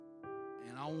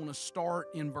I want to start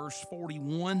in verse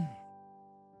 41.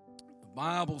 The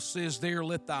Bible says there,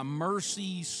 "Let thy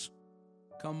mercies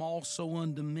come also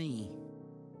unto me,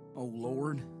 O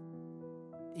Lord,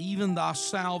 even thy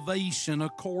salvation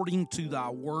according to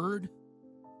thy word.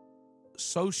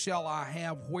 So shall I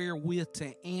have wherewith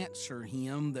to answer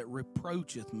him that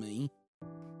reproacheth me,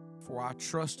 for I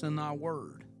trust in thy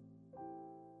word.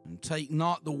 And take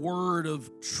not the word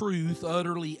of truth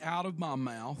utterly out of my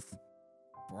mouth,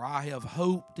 for I have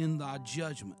hoped in thy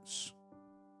judgments.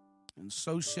 And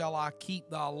so shall I keep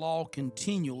thy law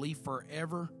continually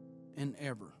forever and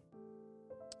ever.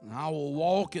 And I will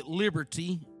walk at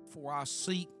liberty, for I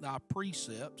seek thy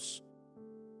precepts.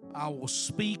 I will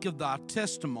speak of thy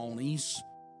testimonies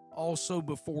also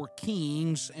before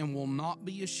kings, and will not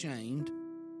be ashamed.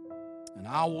 And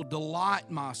I will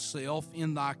delight myself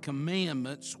in thy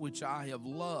commandments, which I have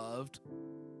loved.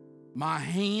 My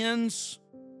hands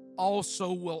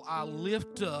also will I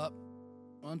lift up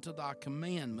unto thy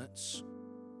commandments,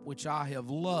 which I have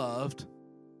loved,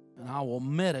 and I will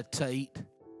meditate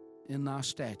in thy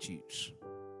statutes."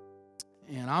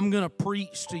 And I'm going to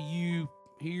preach to you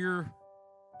here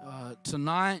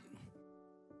tonight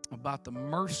about the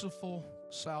merciful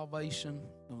salvation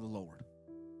of the Lord.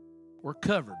 We're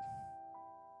covered.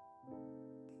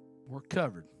 We're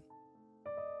covered.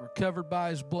 We're covered by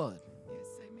His blood. Yes,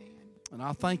 amen. And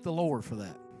I thank the Lord for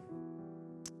that.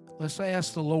 Let's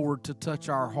ask the Lord to touch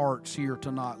our hearts here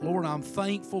tonight. Lord, I'm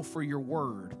thankful for your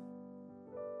word.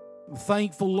 I'm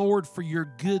thankful, Lord, for your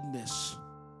goodness.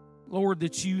 Lord,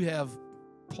 that you have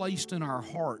placed in our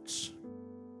hearts.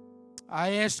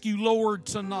 I ask you, Lord,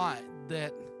 tonight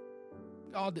that,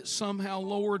 God, that somehow,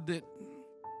 Lord, that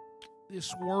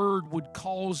this word would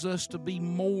cause us to be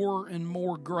more and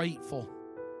more grateful,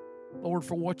 Lord,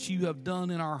 for what you have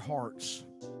done in our hearts.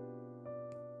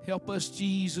 Help us,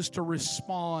 Jesus, to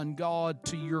respond, God,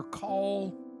 to your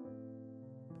call.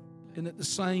 And at the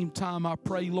same time, I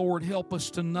pray, Lord, help us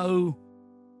to know,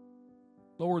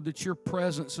 Lord, that your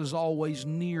presence is always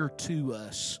near to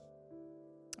us.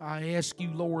 I ask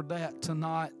you, Lord, that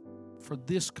tonight for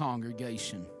this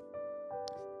congregation.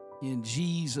 In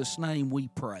Jesus' name we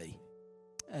pray.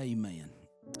 Amen.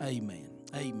 Amen.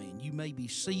 Amen. You may be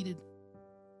seated.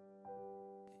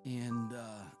 And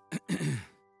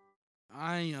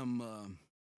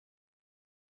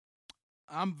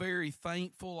I'm very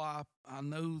thankful. I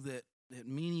know that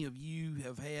many of you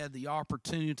have had the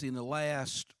opportunity in the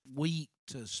last week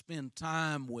to spend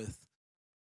time with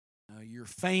your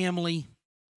family.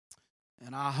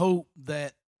 And I hope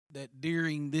that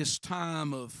during this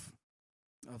time of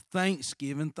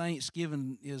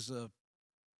Thanksgiving is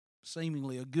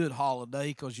seemingly a good holiday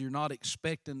because you're not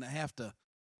expecting to have to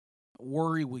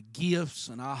worry with gifts.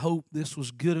 And I hope this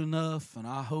was good enough. And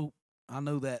I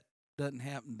know that doesn't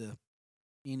happen to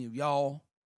any of y'all.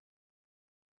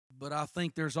 But I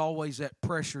think there's always that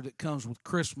pressure that comes with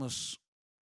Christmas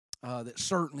that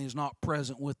certainly is not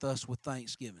present with us with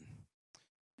Thanksgiving.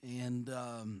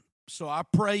 And so I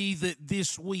pray that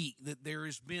this week that there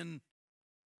has been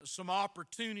some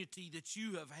opportunity that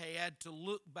you have had to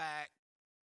look back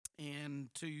and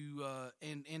to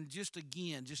and just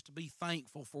to be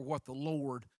thankful for what the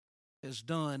Lord has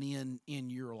done in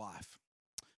your life.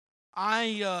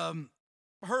 I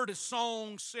heard a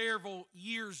song several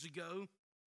years ago,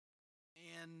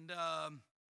 and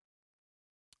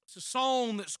it's a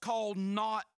song that's called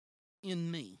 "Not in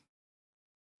Me."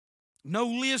 No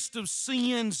list of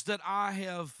sins that I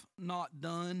have not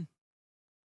done.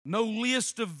 No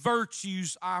list of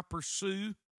virtues I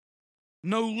pursue.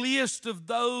 No list of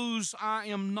those I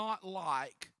am not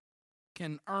like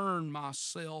can earn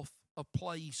myself a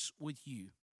place with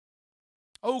you.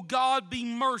 Oh God, be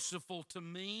merciful to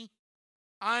me.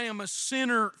 I am a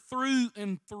sinner through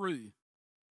and through.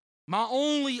 My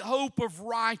only hope of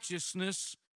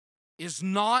righteousness is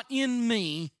not in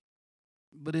me,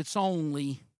 but it's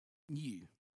only you.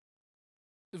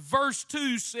 Verse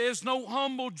 2 says, no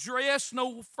humble dress,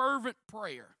 no fervent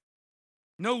prayer,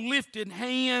 no lifted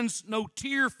hands, no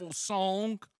tearful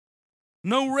song,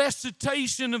 no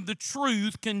recitation of the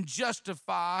truth can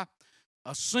justify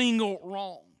a single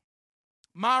wrong.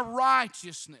 My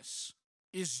righteousness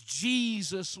is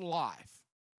Jesus' life.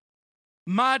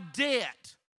 My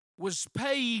debt was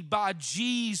paid by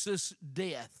Jesus'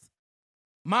 death.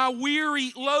 My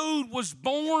weary load was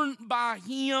borne by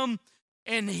him,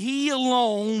 and he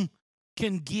alone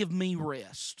can give me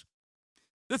rest.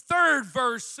 The third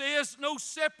verse says, no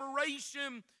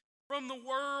separation from the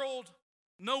world,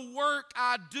 no work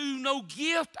I do, no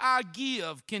gift I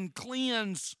give can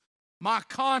cleanse my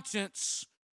conscience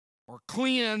or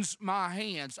cleanse my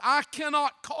hands. I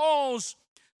cannot cause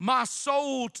my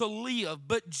soul to live.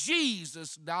 But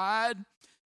Jesus died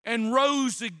and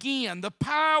rose again. The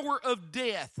power of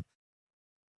death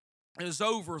is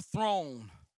overthrown.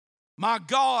 My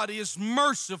God is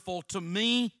merciful to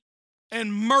me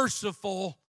and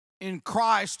merciful in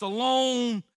Christ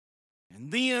alone.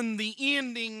 And then the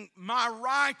ending, my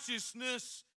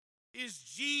righteousness is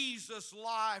Jesus'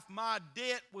 life. My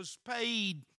debt was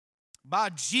paid by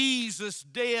Jesus'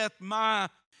 death. My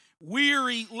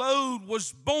weary load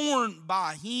was borne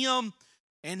by Him,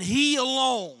 and He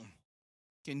alone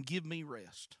can give me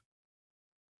rest.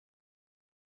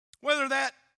 Whether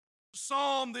that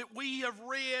psalm that we have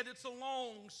read, it's a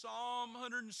long psalm,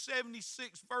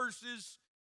 176 verses.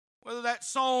 Whether that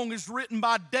song is written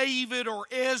by David or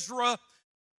Ezra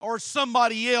or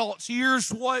somebody else, here's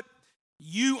what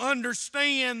you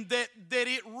understand, that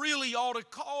it really ought to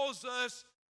cause us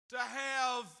to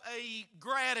have a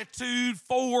gratitude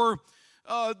for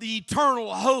the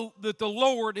eternal hope that the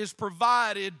Lord has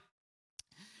provided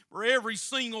for every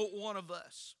single one of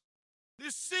us.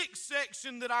 This sixth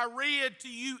section that I read to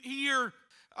you here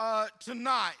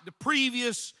tonight, the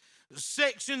previous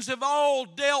sections have all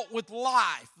dealt with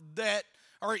life, that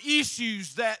are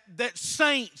issues that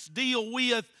saints deal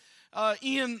with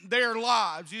in their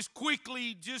lives. Just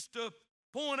quickly, just to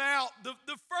point out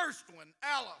the first one,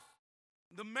 Aleph,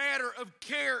 the matter of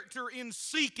character in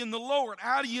seeking the Lord.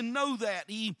 How do you know that?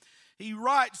 He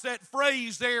writes that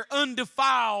phrase there,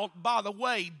 undefiled by the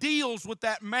way, deals with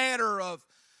that matter of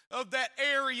that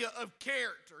area of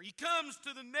character. He comes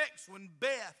to the next one,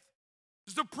 Beth.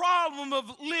 It's the problem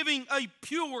of living a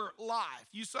pure life.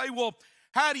 You say, well,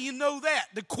 how do you know that?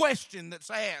 The question that's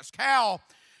asked, how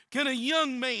can a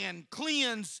young man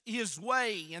cleanse his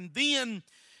way? And then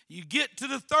you get to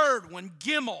the third one,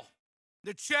 Gimel,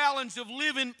 the challenge of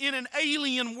living in an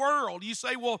alien world. You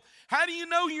say, well, how do you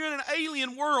know you're in an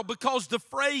alien world? Because the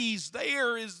phrase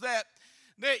there is that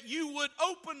you would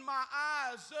open my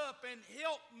eyes up and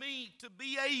help me to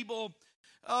be able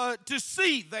to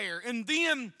see there. And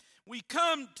then we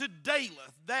come to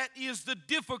Daleth. That is the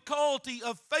difficulty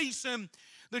of facing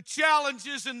the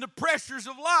challenges and the pressures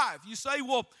of life. You say,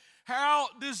 well, how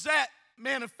does that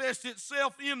manifest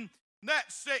itself in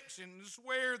that section? It's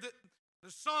where the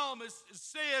psalmist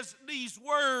says these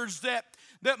words that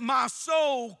my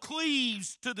soul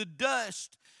cleaves to the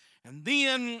dust. And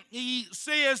then he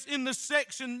says in the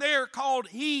section there called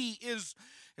He is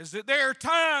that there are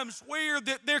times where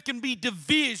that there can be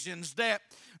divisions, that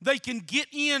they can get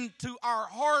into our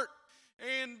heart,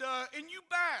 and you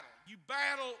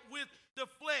battle with the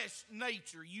flesh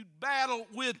nature, you battle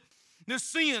with the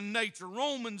sin nature.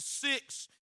 Romans 6,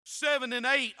 7, and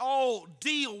 8 all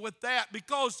deal with that,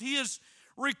 because his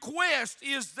request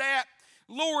is that,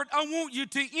 Lord, I want you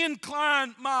to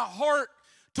incline my heart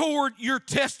toward your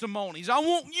testimonies. I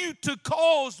want you to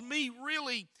cause me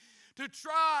really to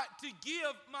try to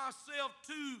give myself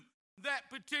to that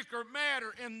particular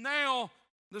matter. And now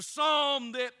the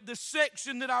psalm, the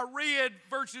section that I read,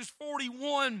 verses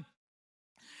 41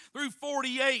 through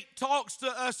 48, talks to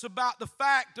us about the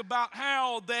fact about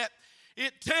how that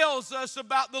it tells us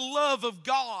about the love of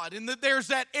God, and that there's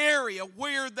that area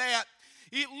where that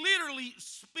it literally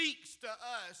speaks to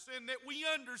us, and that we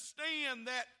understand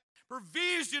that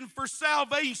provision for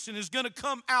salvation is going to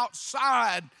come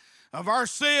outside of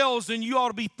ourselves, and you ought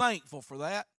to be thankful for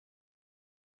that.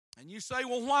 And you say,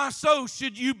 well, why so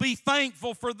should you be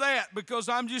thankful for that? Because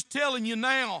I'm just telling you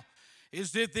now,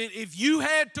 is that if you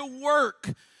had to work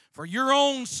for your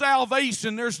own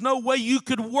salvation, there's no way you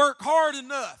could work hard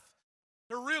enough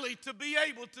to be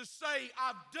able to say,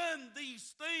 I've done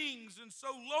these things, and so,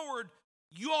 Lord,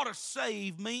 you ought to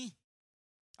save me.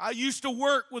 I used to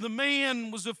work with a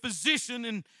man, was a physician,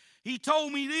 and he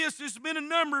told me this. It's been a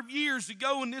number of years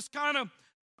ago, and this kind of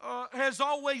has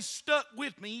always stuck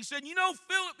with me. He said, you know,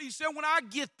 Philip, he said, when I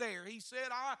get there, he said,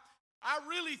 I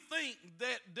really think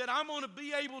that I'm going to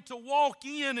be able to walk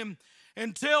in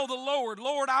and tell the Lord,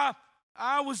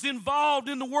 I was involved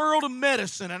in the world of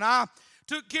medicine, and I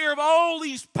took care of all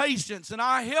these patients, and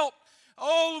I helped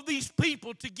all of these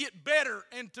people to get better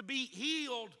and to be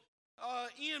healed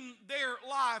in their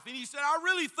life. And he said, I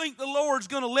really think the Lord's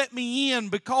going to let me in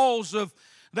because of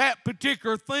that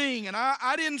particular thing. And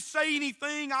I didn't say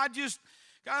anything. I just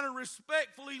kind of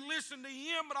respectfully listened to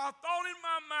him. But I thought in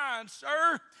my mind,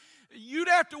 sir, you'd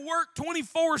have to work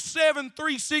 24/7,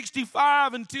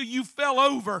 365 until you fell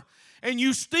over, and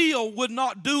you still would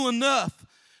not do enough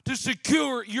to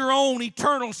secure your own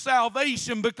eternal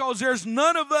salvation, because there's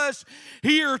none of us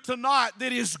here tonight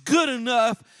that is good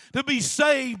enough to be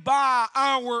saved by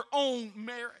our own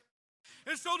merit.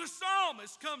 And so the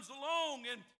psalmist comes along,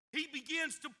 and he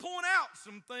begins to point out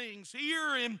some things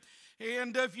here. And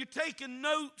if you're taking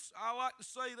notes, I like to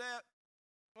say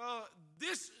that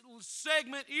this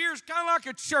segment here is kind of like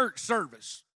a church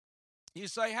service. You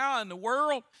say, how in the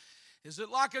world is it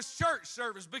like a church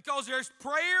service? Because there's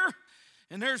prayer,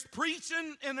 and there's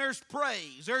preaching, and there's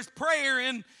praise. There's prayer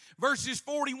in verses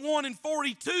 41 and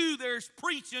 42. There's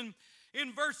preaching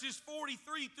in verses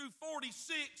 43 through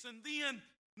 46. And then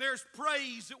there's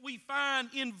praise that we find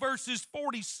in verses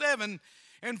 47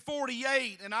 and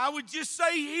 48. And I would just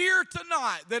say here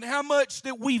tonight that how much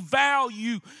that we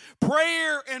value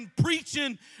prayer and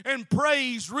preaching and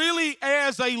praise really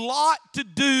has a lot to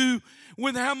do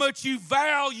with how much you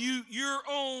value your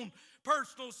own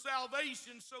personal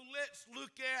salvation. So let's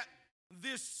look at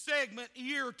this segment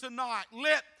here tonight.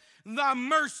 Let thy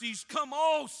mercies come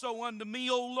also unto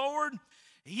me, O Lord,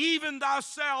 even thy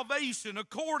salvation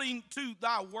according to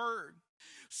thy word.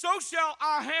 So shall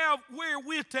I have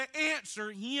wherewith to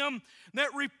answer him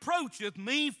that reproacheth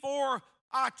me, for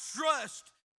I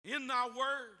trust in thy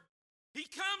word. He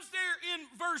comes there in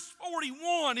verse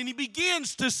 41 and he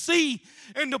begins to see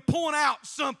and to point out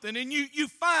something. And you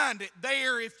find it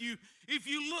there if you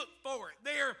look for it.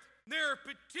 There are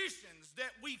petitions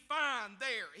that we find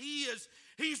there.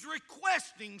 He's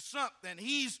requesting something.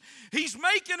 He's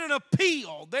making an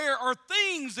appeal. There are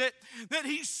things that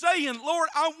he's saying, Lord,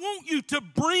 I want you to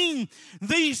bring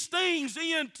these things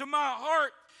into my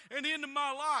heart and into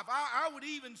my life. I would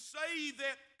even say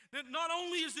that not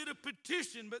only is it a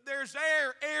petition, but there's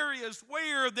areas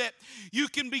where that you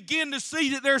can begin to see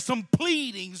that there's some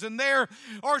pleadings and there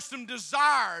are some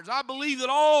desires. I believe that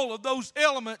all of those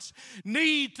elements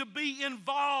need to be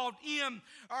involved in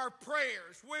our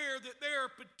prayers, where that there are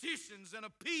petitions and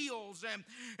appeals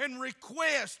and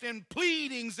requests and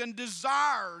pleadings and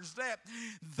desires that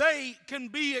they can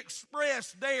be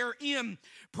expressed there in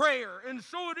prayer. And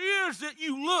so it is that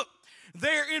you look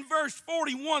there in verse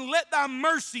 41, let thy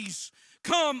mercies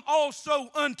come also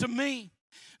unto me.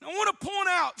 Now, I want to point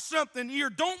out something here.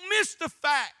 Don't miss the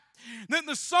fact that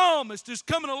the psalmist is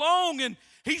coming along and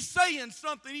he's saying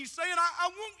something. He's saying, I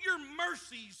want your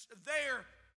mercies there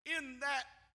in that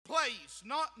place.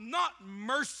 Not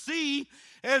mercy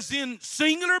as in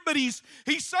singular, but he's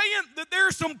saying that there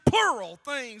are some plural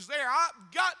things there.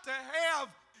 I've got to have,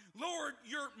 Lord,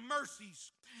 your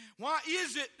mercies. Why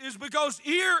is it? Is because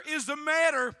here is the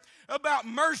matter about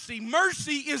mercy.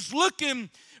 Mercy is looking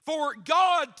for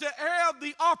God to have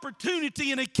the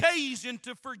opportunity and occasion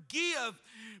to forgive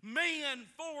man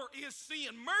for his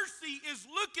sin. Mercy is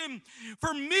looking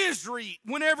for misery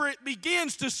whenever it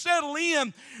begins to settle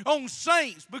in on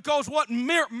saints, because what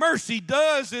mercy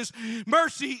does is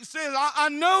mercy says, I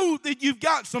know that you've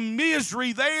got some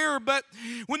misery there, but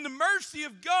when the mercy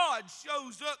of God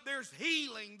shows up, there's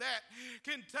healing that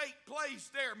can take place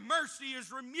there. Mercy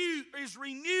is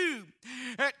renewed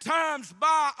at times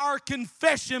by our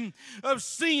confession of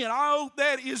sin. I hope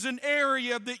that is an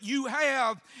area that you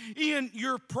have in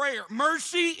your prayer.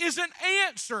 Mercy is an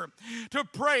answer to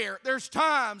prayer. There's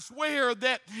times where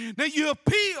that you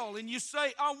appeal and you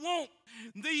say, I want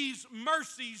these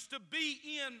mercies to be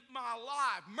in my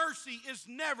life. Mercy is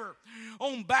never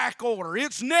on back order.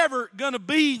 It's never going to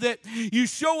be that you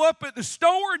show up at the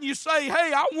store and you say,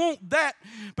 hey, I want that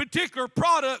particular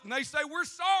product. And they say, we're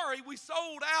sorry, we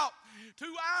sold out 2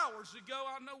 hours ago.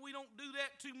 I know we don't do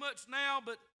that too much now,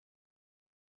 but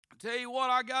I tell you what,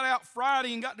 I got out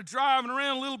Friday and got to driving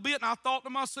around a little bit, and I thought to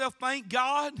myself, thank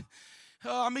God.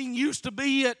 Used to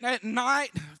be at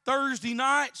night, Thursday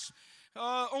nights,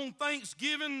 on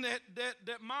Thanksgiving,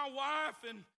 that my wife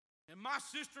and my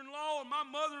sister-in-law and my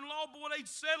mother-in-law, boy, they'd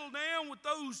settle down with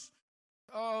those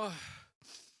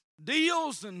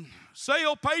deals and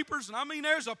sale papers. And I mean,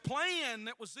 there's a plan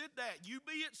that was in that. You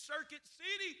be at Circuit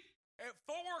City at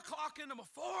 4 o'clock in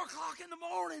the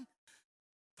morning.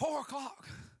 4 o'clock.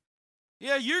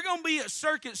 Yeah, you're going to be at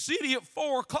Circuit City at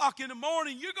 4 o'clock in the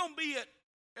morning. You're going to be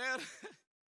at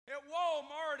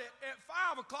Walmart at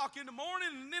 5 o'clock in the morning,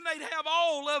 and then they'd have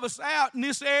all of us out in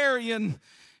this area,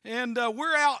 and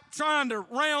we're out trying to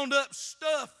round up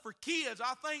stuff for kids.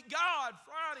 I thank God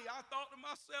Friday, I thought to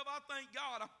myself, I thank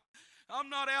God I'm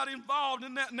not out involved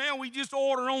in that now. We just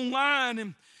order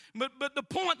online. But the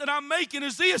point that I'm making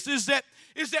is this, is that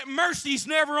mercy's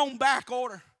never on back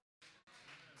order.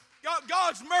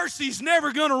 God's mercy's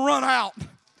never going to run out.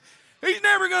 He's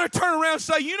never going to turn around and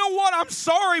say, you know what, I'm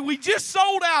sorry, we just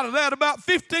sold out of that about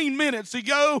 15 minutes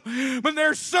ago. But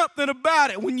there's something about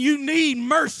it. When you need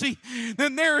mercy,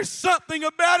 then there is something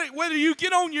about it, whether you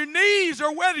get on your knees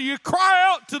or whether you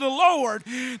cry out to the Lord,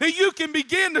 that you can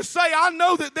begin to say, I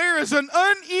know that there is an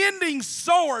unending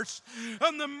source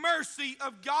of the mercy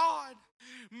of God.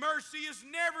 Mercy is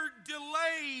never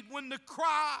delayed when the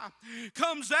cry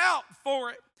comes out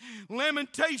for it.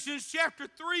 Lamentations chapter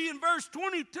 3 and verse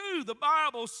 22, the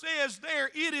Bible says there,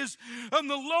 it is of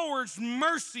the Lord's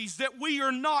mercies that we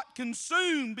are not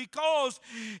consumed, because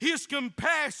his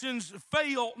compassions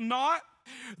fail not.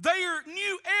 They are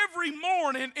new every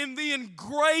morning, and then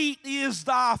great is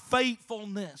thy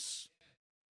faithfulness.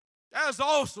 That's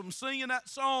awesome, singing that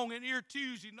song in here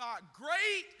Tuesday night.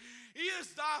 Great is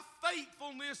thy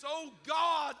faithfulness, O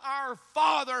God, our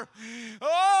Father.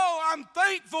 Oh, I'm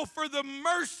thankful for the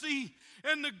mercy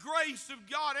and the grace of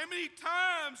God. How many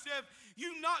times have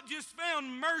you not just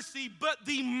found mercy, but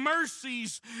the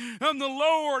mercies of the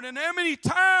Lord? And how many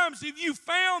times have you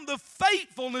found the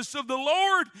faithfulness of the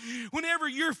Lord whenever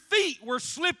your feet were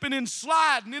slipping and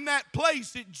sliding in that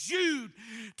place that Jude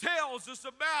tells us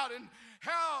about? And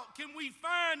how can we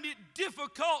find it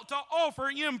difficult to offer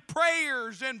him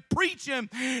prayers and preach him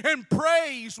and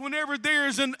praise whenever there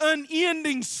is an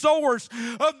unending source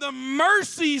of the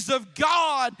mercies of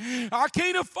God? I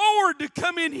can't afford to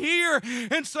come in here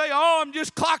and say, oh, I'm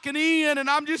just clocking in and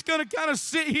I'm just going to kind of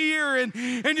sit here and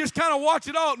just kind of watch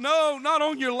it all. No, not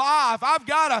on your life. I've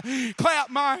got to clap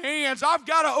my hands. I've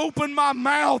got to open my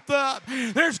mouth up.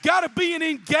 There's got to be an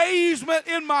engagement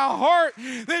in my heart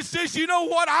that says, you know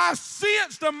what, I sense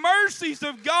the mercies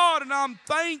of God, and I'm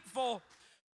thankful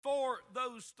for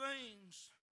those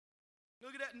things.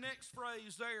 Look at that next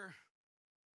phrase there.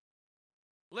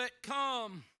 Let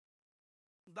come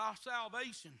thy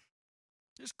salvation.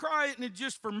 This cry isn't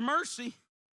just for mercy,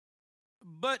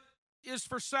 but it's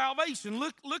for salvation.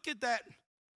 Look at that.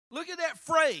 Look at that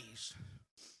phrase.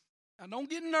 Now, don't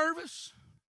get nervous.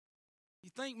 You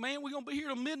think, man, we're going to be here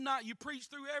till midnight. You preach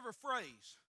through every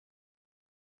phrase.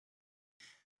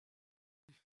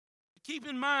 Keep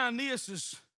in mind, this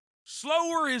is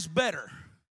slower is better.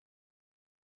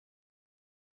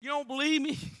 You don't believe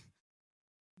me?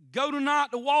 Go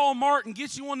tonight to Walmart and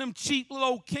get you one of them cheap little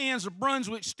old cans of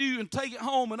Brunswick stew and take it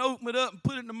home and open it up and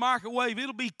put it in the microwave.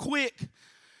 It'll be quick,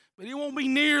 but it won't be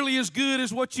nearly as good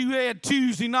as what you had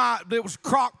Tuesday night that was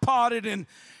crock-potted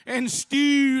and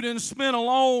stewed and spent a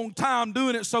long time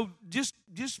doing it. So just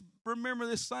remember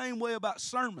this same way about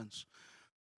sermons.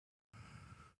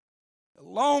 The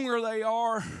longer they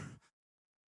are,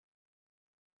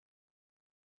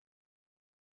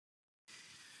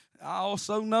 I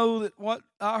also know that what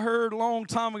I heard a long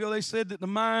time ago, they said that the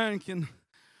mind can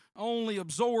only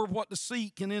absorb what the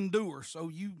seat can endure. So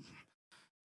you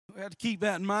have to keep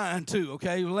that in mind too,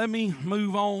 okay? Let me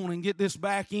move on and get this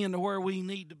back into where we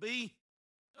need to be.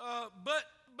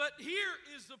 But here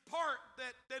is the part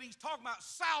that he's talking about.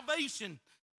 Salvation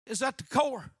is at the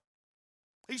core.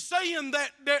 He's saying that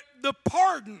the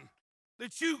pardon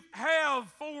that you have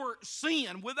for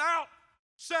sin, without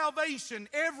salvation,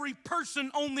 every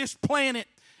person on this planet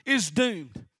is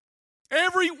doomed.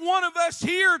 Every one of us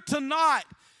here tonight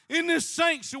in this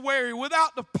sanctuary,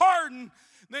 without the pardon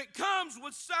that comes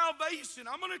with salvation,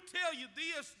 I'm going to tell you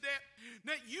this,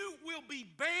 that you will be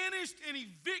banished and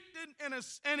evicted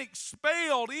and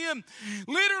expelled in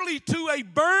literally to a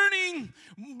burning,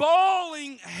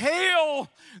 bawling hell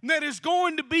that is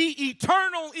going to be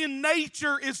eternal in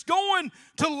nature. It's going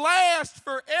to last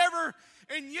forever.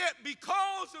 And yet,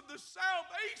 because of the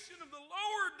salvation of the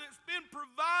Lord that's been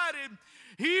provided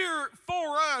here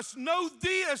for us, know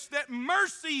this, that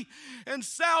mercy and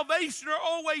salvation are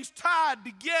always tied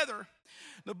together.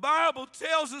 The Bible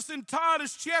tells us in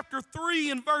Titus chapter 3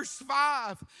 and verse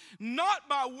 5, not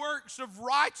by works of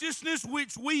righteousness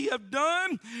which we have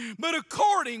done, but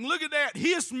according, look at that,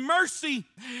 his mercy,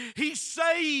 he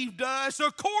saved us.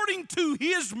 According to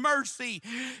his mercy,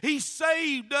 he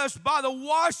saved us by the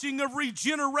washing of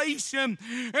regeneration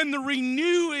and the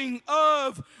renewing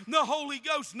of the Holy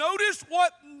Ghost. Notice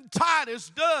what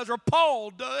Titus does, or Paul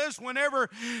does,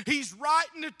 whenever he's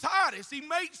writing to Titus. He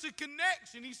makes a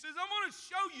connection. He says, I'm going to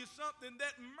show you something,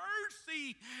 that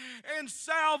mercy and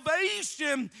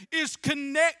salvation is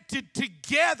connected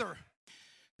together.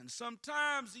 And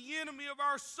sometimes the enemy of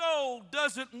our soul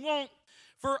doesn't want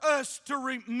for us to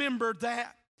remember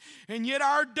that. And yet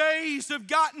our days have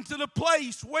gotten to the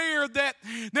place where that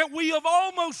we have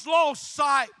almost lost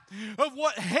sight of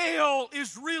what hell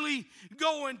is really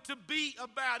going to be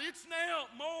about. It's now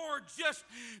more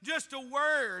just a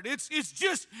word. It's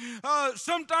just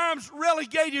sometimes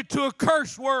relegated to a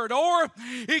curse word, or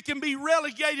it can be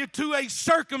relegated to a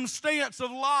circumstance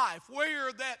of life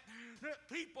where that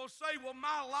people say, well,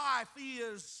 my life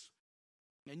is,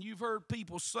 and you've heard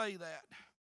people say that.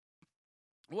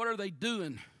 What are they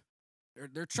doing?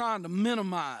 They're trying to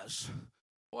minimize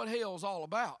what hell's all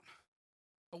about.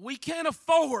 We can't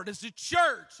afford as a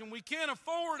church, and we can't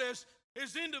afford as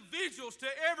individuals to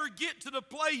ever get to the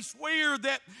place where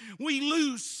that we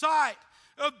lose sight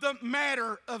of the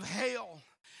matter of hell.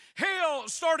 Hell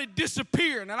started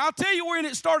disappearing, and I'll tell you when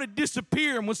it started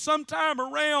disappearing was sometime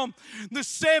around the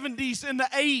 70s and the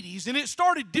 80s, and it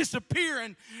started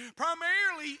disappearing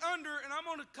primarily under, and I'm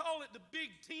going to call it the big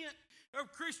tent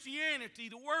of Christianity,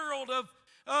 the world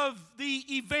of the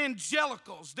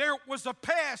evangelicals. There was a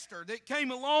pastor that came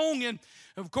along, and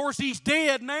of course he's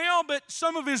dead now, but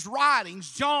some of his writings,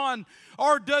 John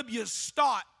R.W.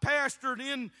 Stott, pastored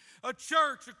in a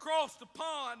church across the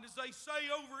pond, as they say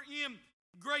over in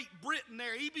Great Britain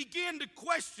there. He began to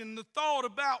question the thought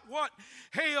about what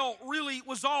hell really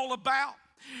was all about.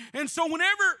 And so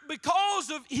whenever,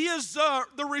 because of his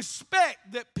the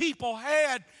respect that people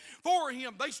had for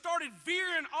him, they started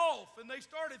veering off, and they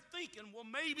started thinking, well,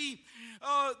 maybe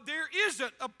there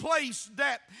isn't a place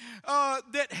that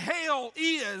hell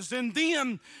is. And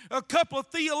then a couple of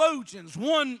theologians,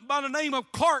 one by the name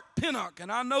of Clark Pinnock,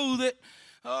 and I know that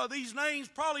these names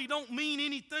probably don't mean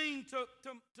anything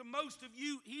to most of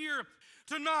you here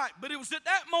tonight, but it was at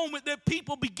that moment that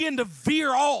people began to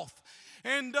veer off.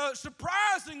 And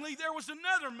surprisingly, there was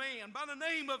another man by the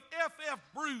name of F.F.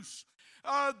 Bruce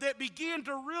that began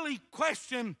to really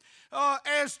question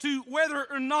as to whether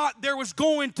or not there was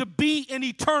going to be an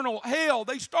eternal hell.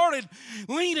 They started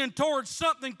leaning towards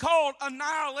something called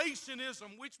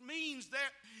annihilationism, which means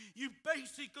that you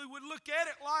basically would look at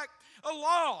it like a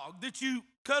log that you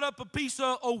cut up a piece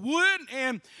of wood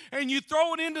and you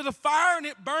throw it into the fire, and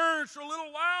it burns for a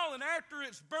little while, and after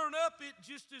it's burned up, it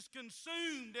just is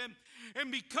consumed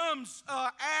and becomes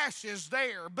ashes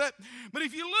there. But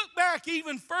if you look back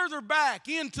even further back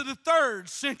into the 3rd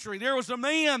century, there was a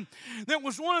man that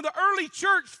was one of the early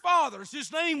church fathers.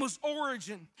 His name was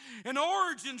Origen, and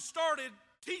Origen started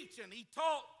teaching. He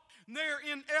taught there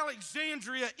in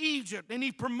Alexandria, Egypt, and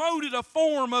he promoted a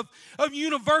form of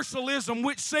universalism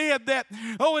which said that,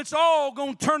 it's all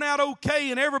going to turn out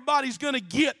okay, and everybody's going to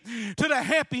get to the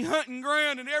happy hunting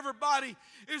ground, and everybody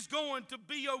is going to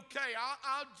be okay.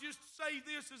 I'll just say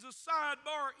this as a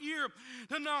sidebar here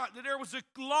tonight, that there was a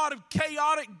lot of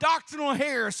chaotic doctrinal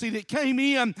heresy that came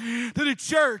in to the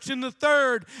church in the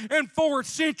 3rd and 4th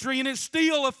century, and it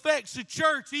still affects the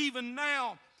church even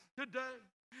now today.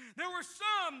 There were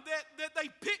some that they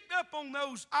picked up on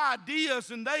those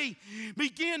ideas, and they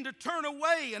began to turn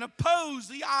away and oppose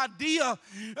the idea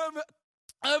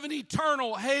of an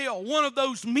eternal hell. One of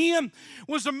those men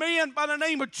was a man by the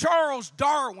name of Charles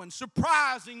Darwin.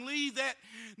 Surprisingly, that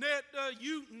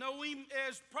you know him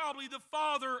as probably the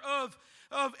father of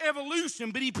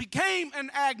evolution, but he became an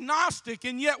agnostic.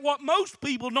 And yet what most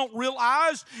people don't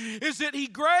realize is that he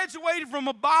graduated from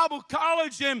a Bible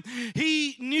college and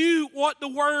he knew what the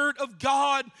Word of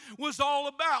God was all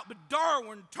about. But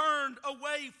Darwin turned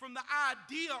away from the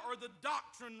idea or the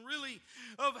doctrine really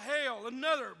of hell.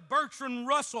 Another, Bertrand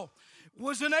Russell,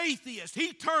 was an atheist.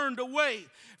 He turned away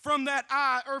from that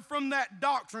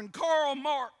doctrine. Karl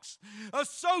Marx, a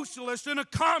socialist and a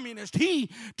communist, he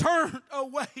turned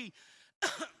away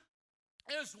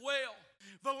as well.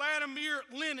 Vladimir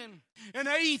Lenin, an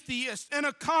atheist and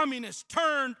a communist,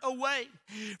 turned away.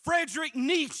 Friedrich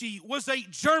Nietzsche was a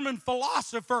German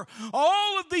philosopher.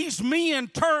 All of these men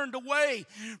turned away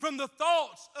from the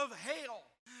thoughts of hell.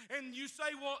 And you say,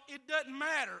 well, it doesn't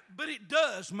matter. But it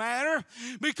does matter,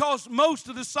 because most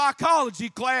of the psychology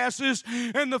classes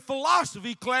and the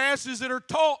philosophy classes that are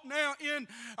taught now in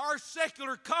our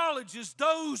secular colleges,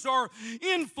 those are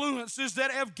influences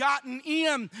that have gotten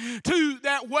into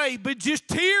that way. But just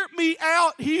hear me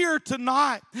out here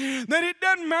tonight, that it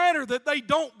doesn't matter that they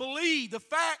don't believe. The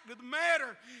fact of the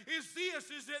matter is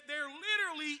this, is that there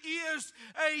literally is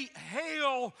a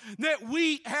hell that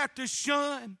we have to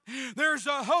shun. There's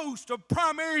a host of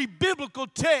primary biblical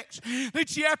texts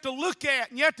that you have to look at,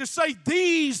 and you have to say,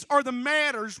 these are the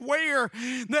matters where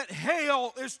that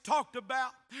hell is talked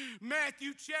about.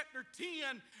 Matthew chapter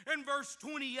 10 and verse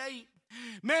 28.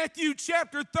 Matthew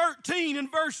chapter 13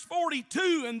 and verse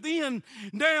 42, and then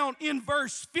down in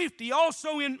verse 50.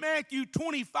 Also in Matthew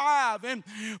 25 and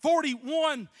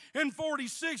 41 and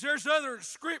 46. There's other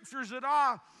scriptures that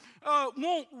I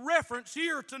won't reference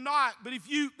here tonight, but if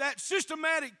that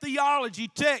systematic theology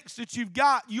text that you've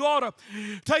got, you ought to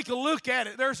take a look at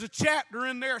it. There's a chapter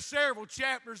in there, several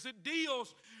chapters, that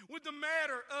deals with the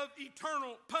matter of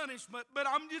eternal punishment. But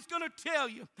I'm just going to tell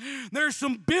you, there's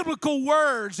some biblical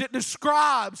words that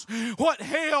describes what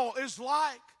hell is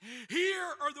like. Here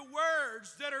are the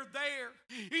words that are there: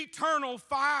 eternal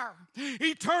fire,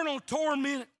 eternal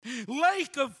torment,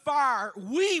 lake of fire,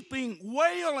 weeping,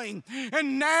 wailing,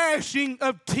 and gnashing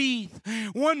of teeth.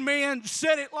 One man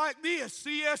said it like this,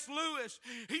 C.S. Lewis.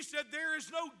 He said, there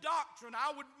is no doctrine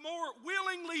I would more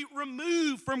willingly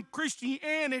remove from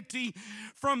Christianity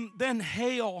than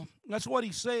hell. That's what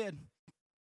he said.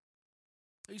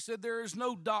 He said, there is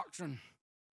no doctrine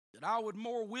that I would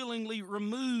more willingly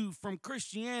remove from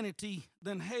Christianity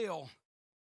than hell.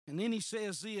 And then he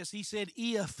says this, he said,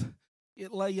 if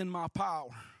it lay in my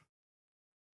power.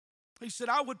 He said,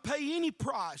 I would pay any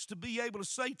price to be able to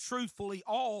say truthfully,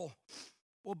 all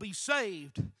will be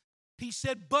saved. He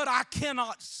said, but I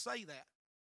cannot say that.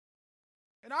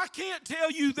 And I can't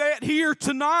tell you that here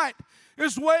tonight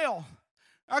as well.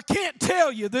 I can't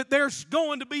tell you that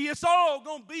it's all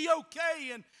going to be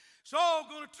okay, and it's all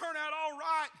going to turn out all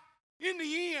right in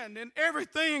the end, and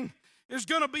everything is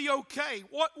going to be okay.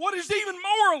 What is even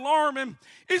more alarming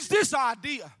is this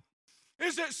idea,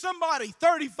 is that somebody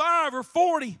 35 or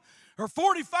 40 or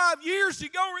 45 years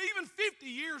ago or even 50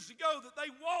 years ago, that they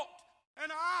walked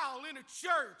an aisle in a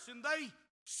church and they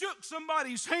shook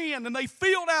somebody's hand and they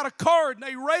filled out a card and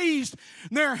they raised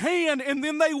their hand and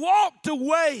then they walked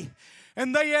away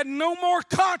and they had no more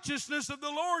consciousness of the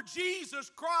Lord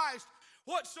Jesus Christ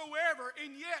whatsoever.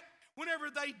 And yet, whenever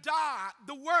they die,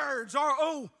 the words are,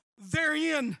 oh, they're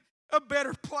in a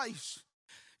better place.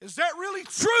 Is that really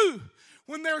true?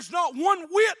 When there's not one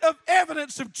whit of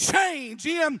evidence of change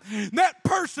in that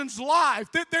person's life,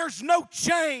 that there's no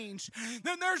change,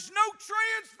 then there's no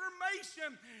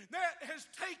transformation that has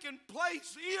taken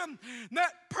place in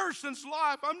that person's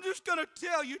life. I'm just going to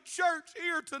tell you, church,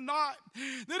 here tonight,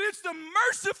 that it's the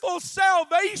merciful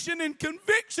salvation and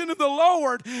conviction of the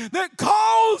Lord that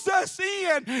calls us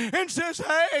in and says,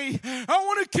 hey, I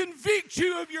want to convict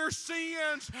you of your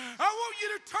sins. I want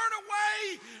you to turn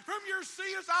away from your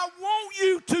sins. I want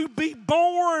you to be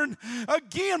born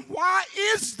again. Why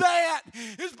is that?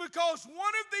 It's because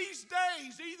one of these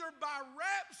days, either by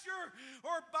rapture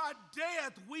or by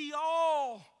death, we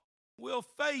all will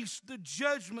face the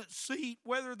judgment seat,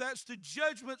 whether that's the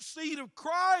judgment seat of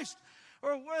Christ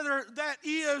or whether that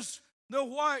is the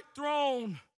white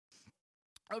throne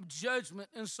of judgment.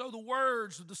 And so the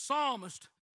words of the psalmist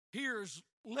here is,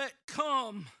 let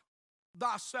come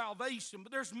thy salvation.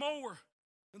 But there's more.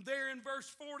 And there in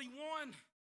verse 41,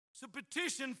 it's a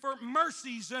petition for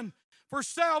mercies and for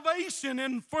salvation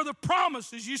and for the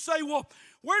promises. You say, well,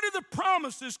 where do the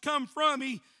promises come from?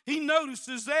 He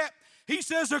notices that. He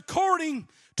says, according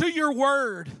to your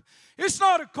word. It's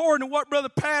not according to what Brother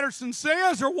Patterson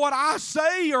says or what I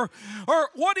say or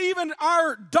what even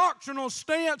our doctrinal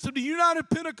stance of the United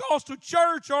Pentecostal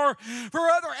Church or for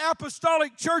other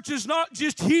apostolic churches, not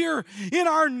just here in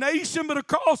our nation but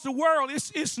across the world.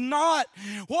 It's not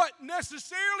what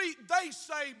necessarily they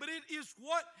say, but it is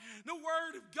what the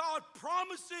Word of God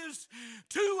promises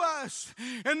to us.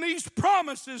 And these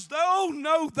promises, though,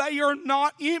 no, they are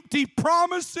not empty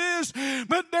promises,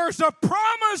 but there's a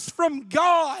promise from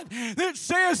God that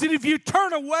says that if you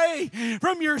turn away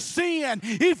from your sin,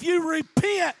 if you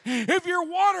repent, if you're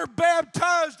water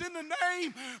baptized in the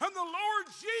name of the Lord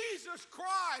Jesus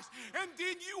Christ, and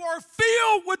then you are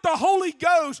filled with the Holy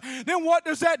Ghost, then what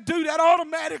does that do? That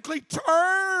automatically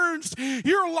turns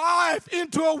your life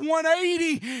into a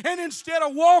 180, and instead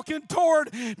of walking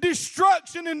toward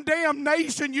destruction and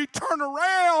damnation, you turn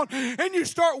around and you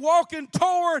start walking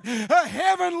toward a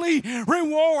heavenly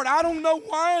reward. I don't know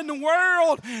why in the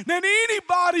world that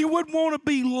anybody would want to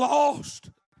be lost.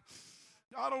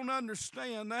 I don't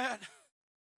understand that.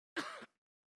 And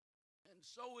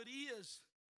so it is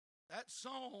that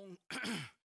song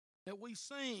that we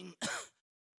sing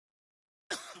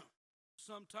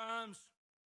sometimes,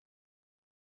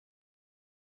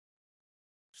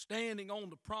 standing on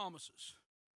the promises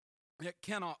that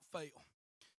cannot fail.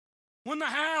 When the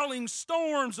howling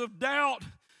storms of doubt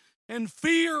and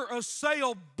fear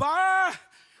assail, by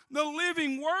the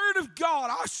living word of God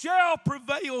I shall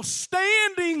prevail,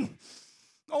 standing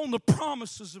on the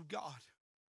promises of God.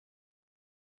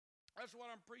 That's what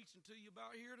I'm preaching to you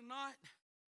about here tonight.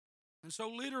 And so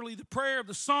literally the prayer of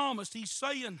the psalmist, he's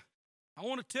saying, I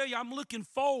want to tell you, I'm looking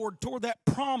forward toward that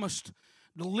promised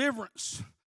deliverance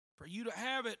for you to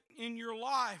have it in your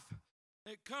life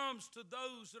that comes to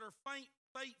those that are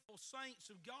faithful saints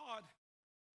of God.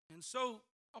 And so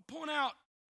I'll point out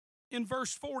in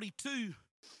verse 42,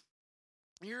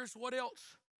 here's what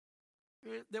else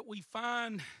that we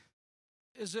find,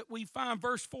 is that we find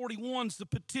verse 41 is the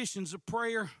petitions of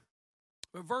prayer.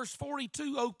 But verse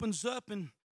 42 opens up and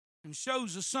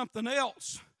shows us something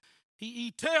else.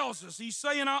 He tells us, he's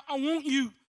saying, I want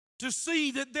you to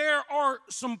see that there are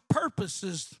some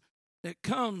purposes that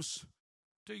comes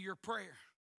to your prayer.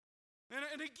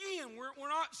 And again, we're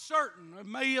not certain. It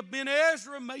may have been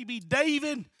Ezra, maybe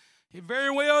David. It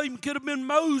very well even could have been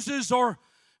Moses or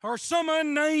some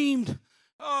unnamed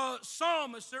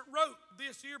psalmist that wrote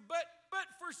this here. But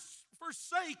for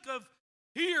sake of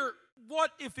here,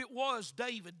 what if it was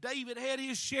David? David had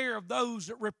his share of those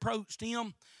that reproached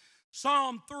him.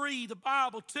 Psalm 3, the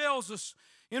Bible tells us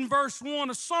in verse 1,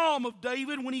 a psalm of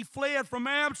David when he fled from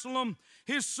Absalom,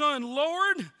 his son,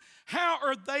 Lord, how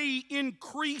are they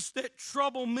increased that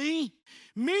trouble me?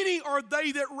 Many are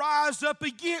they that rise up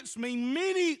against me.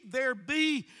 Many there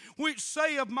be which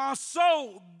say of my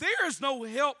soul, there is no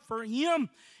help for him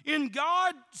in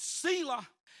God, Selah.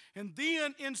 And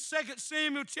then in 2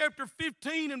 Samuel chapter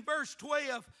 15 and verse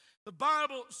 12, the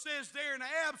Bible says there, and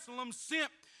Absalom sent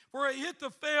for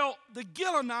Ahithophel the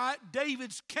Gilonite,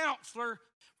 David's counselor,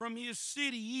 from his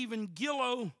city, even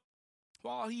Gilo,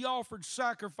 while he offered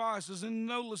sacrifices. And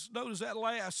notice that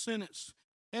last sentence.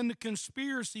 And the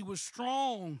conspiracy was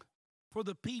strong, for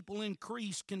the people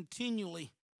increased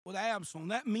continually with Absalom.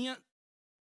 That meant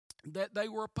that they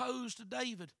were opposed to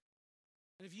David.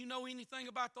 And if you know anything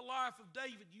about the life of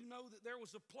David, you know that there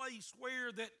was a place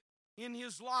where that in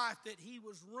his life that he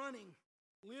was running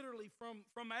literally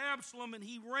from Absalom, and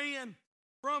he ran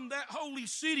from that holy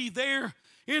city there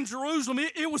in Jerusalem.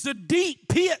 It was a deep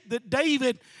pit that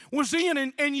David was in,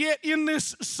 and yet in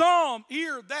this psalm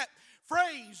here, that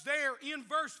phrase there in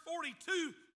verse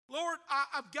 42, Lord,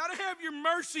 I've got to have your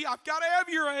mercy, I've got to have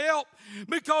your help,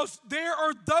 because there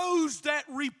are those that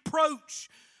reproach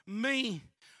me.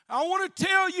 I want to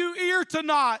tell you here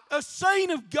tonight, a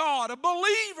saint of God, a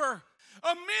believer,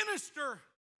 a minister,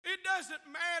 it doesn't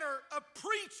matter, a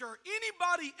preacher,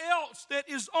 anybody else that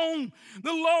is on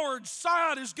the Lord's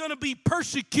side is going to be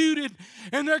persecuted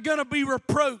and they're going to be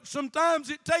reproached. Sometimes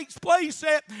it takes place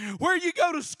at where you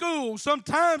go to school.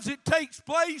 Sometimes it takes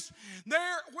place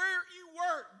there where you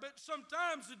work. But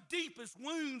sometimes the deepest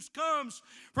wounds comes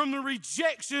from the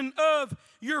rejection of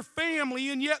your family.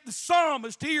 And yet the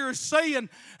psalmist here is saying,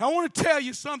 I want to tell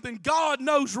you something. God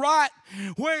knows right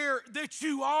where that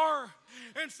you are.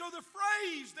 And so the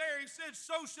phrase there, he said,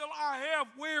 so shall I have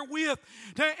wherewith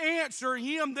to answer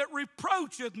him that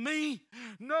reproacheth me.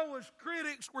 Noah's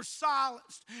critics were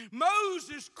silenced.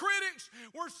 Moses' critics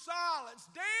were silenced.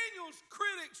 Daniel's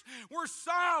critics were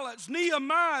silenced.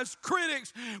 Nehemiah's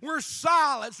critics were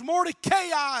silenced.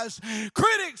 Mordecai's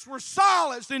critics were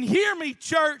silenced. And hear me,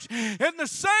 church, at the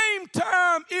same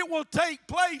time it will take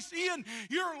place in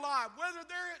your life, whether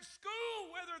they're at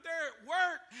school, whether they're at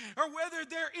work, or whether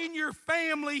they're in your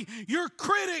family, your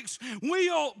critics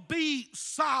will be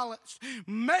silenced.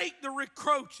 Make the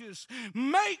reproaches,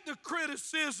 make the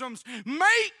criticisms,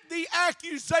 make the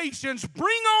accusations, bring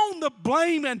on the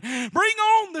blaming, bring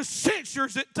on the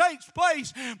censures that takes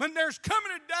place. But there's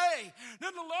coming a day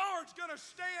that the Lord's going to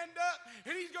stand up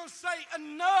and he's going to say,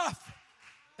 enough.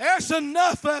 That's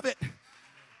enough of it.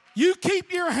 You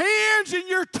keep your hands and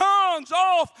your tongues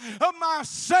off of my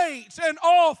saints and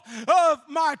off of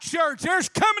my church. There's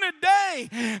coming a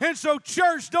day. And so,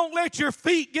 church, don't let your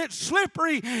feet get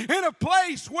slippery in a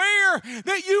place where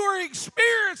that you are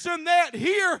experiencing that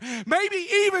here, maybe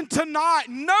even tonight.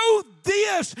 Know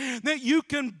this, that you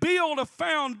can build a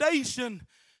foundation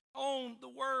on the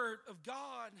Word of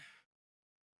God.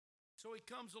 So he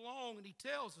comes along and he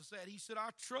tells us that. He said,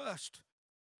 I trust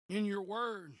in your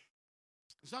Word.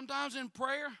 Sometimes in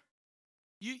prayer,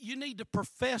 you need to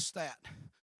profess that.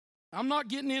 I'm not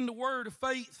getting into word of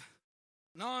faith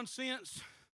nonsense,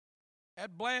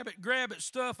 that blab it, grab it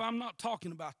stuff. I'm not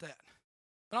talking about that.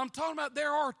 But I'm talking about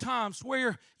there are times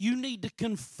where you need to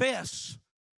confess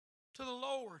to the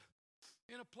Lord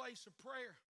in a place of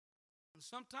prayer. And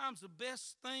sometimes the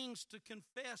best things to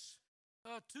confess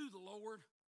to the Lord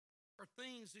are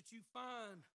things that you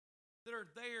find that are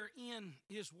there in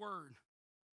His Word.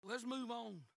 Let's move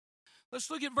on. Let's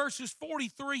look at verses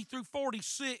 43 through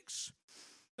 46.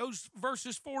 Those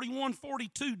verses 41,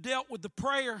 42 dealt with the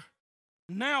prayer.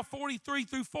 Now 43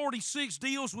 through 46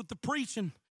 deals with the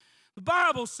preaching. The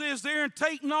Bible says there, and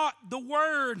take not the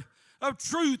word of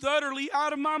truth utterly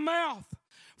out of my mouth.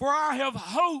 For I have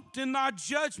hoped in thy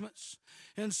judgments,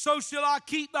 and so shall I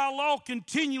keep thy law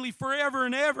continually forever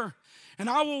and ever. And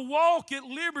I will walk at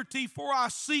liberty, for I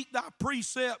seek thy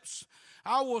precepts.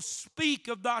 I will speak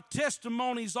of thy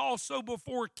testimonies also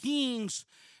before kings,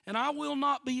 and I will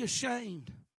not be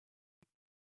ashamed.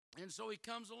 And so he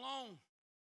comes along,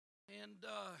 and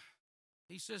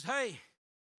he says, hey,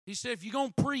 he said, if you're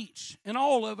going to preach, and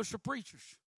all of us are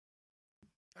preachers.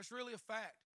 That's really a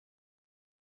fact.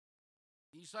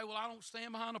 You say, well, I don't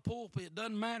stand behind a pulpit. It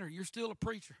doesn't matter. You're still a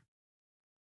preacher.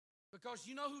 Because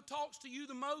you know who talks to you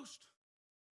the most?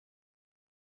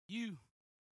 You.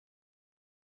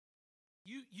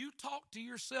 You talk to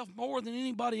yourself more than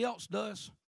anybody else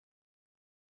does.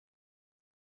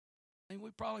 And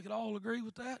we probably could all agree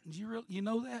with that. You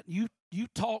know that? You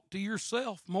talk to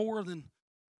yourself more than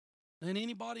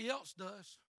anybody else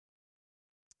does.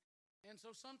 And so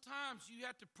sometimes you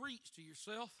have to preach to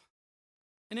yourself.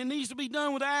 And it needs to be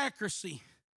done with accuracy.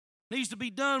 It needs to be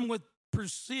done with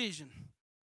precision.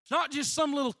 It's not just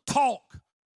some little talk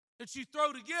that you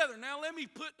throw together. Now let me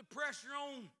put the pressure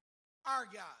on our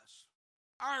guys,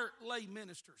 our lay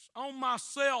ministers, on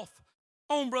myself,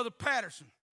 on Brother Patterson.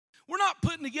 We're not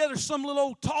putting together some little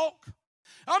old talk.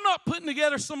 I'm not putting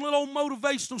together some little old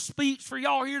motivational speech for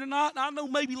y'all here tonight. And I know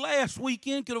maybe last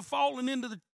weekend could have fallen into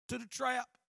the trap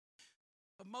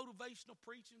of motivational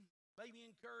preaching, maybe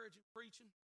encouraging preaching.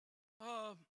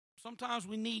 Sometimes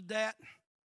we need that.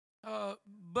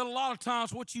 But a lot of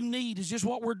times what you need is just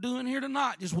what we're doing here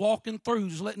tonight, just walking through,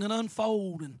 just letting it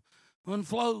unfold and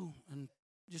unflow and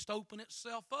just open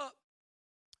itself up.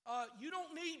 You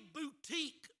don't need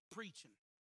boutique preaching.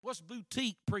 What's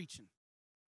boutique preaching?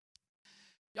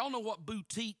 Y'all know what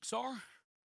boutiques are?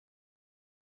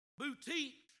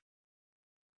 Boutique,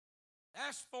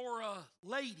 that's for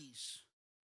ladies.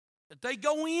 That they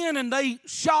go in and they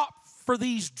shop for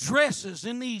these dresses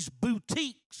in these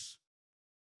boutiques.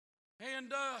 And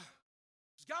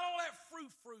it's got all that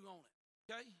frou-frou on it,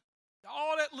 okay?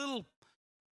 All that little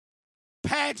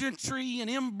pageantry and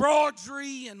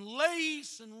embroidery and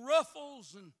lace and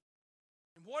ruffles and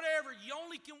whatever. You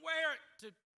only can wear it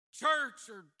to church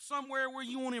or somewhere where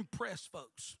you want to impress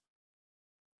folks.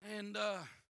 And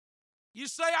you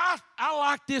say, I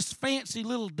like this fancy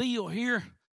little deal here,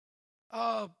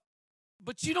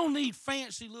 but you don't need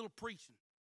fancy little preaching.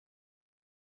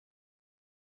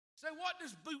 Say, what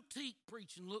does boutique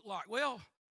preaching look like? Well,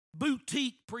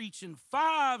 boutique preaching,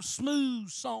 5 smooth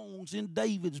songs in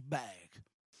David's bag.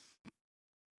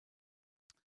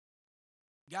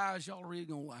 Guys, y'all are really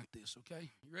going to like this, okay?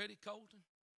 You ready, Colton?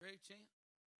 Ready, Champ?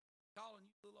 Colin,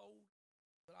 you a little old,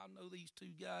 but I know these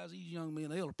two guys, these young men,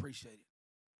 they'll appreciate it.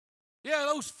 Yeah,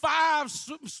 those 5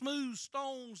 smooth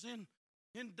stones in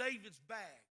David's bag.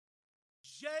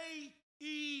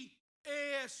 J-E-S-U-S.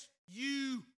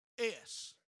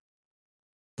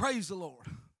 Praise the Lord.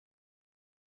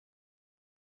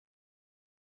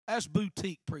 That's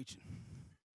boutique preaching.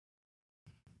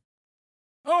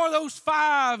 Or those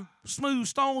 5 smooth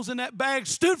stones in that bag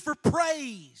stood for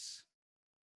praise.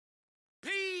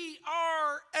 P-R-A-Z-E.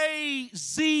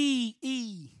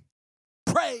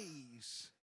 Praise.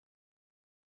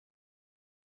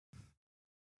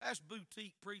 That's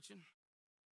boutique preaching.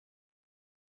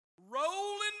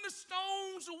 Rolling the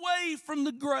stones away from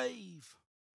the grave.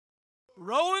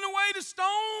 Rolling away the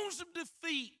stones of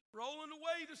defeat. Rolling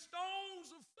away the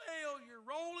stones of failure.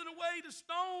 Rolling away the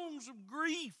stones of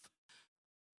grief.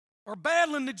 Or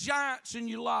battling the giants in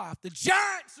your life. The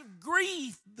giants of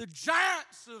grief. The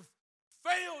giants of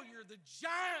failure. The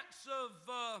giants of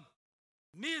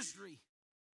misery.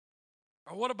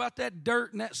 Or what about that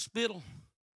dirt and that spittle?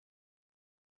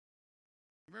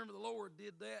 Remember the Lord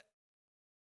did that?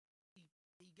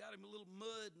 He got him a little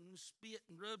mud and spit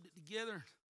and rubbed it together.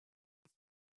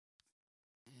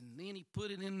 And then he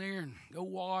put it in there and go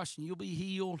wash and you'll be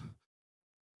healed.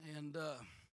 And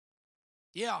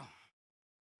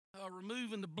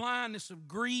removing the blindness of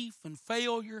grief and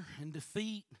failure and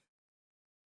defeat.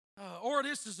 Or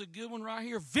this is a good one right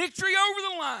here. Victory over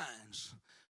the lines.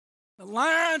 The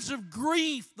lines of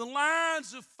grief, the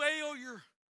lines of failure,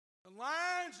 the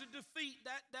lines of defeat.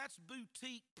 That's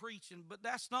boutique preaching, but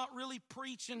that's not really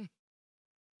preaching.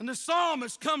 And the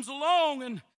psalmist comes along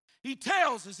and he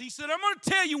tells us, he said, I'm going to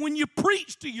tell you when you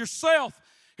preach to yourself,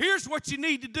 here's what you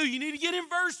need to do. You need to get in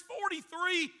verse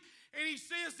 43, and he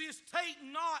says this, take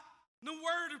not the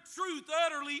word of truth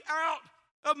utterly out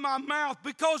of my mouth,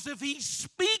 because if he's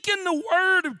speaking the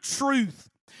word of truth,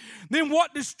 then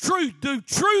what does truth do?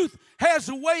 Truth has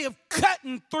a way of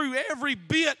cutting through every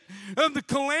bit of the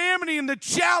calamity and the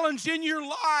challenge in your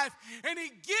life. And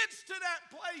it gets to that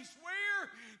place where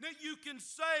that you can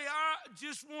say, I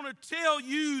just want to tell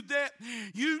you that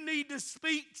you need to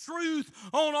speak truth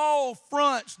on all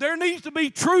fronts. There needs to be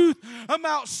truth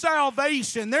about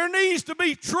salvation. There needs to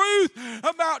be truth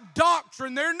about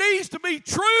doctrine. There needs to be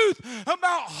truth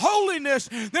about holiness.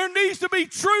 There needs to be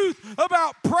truth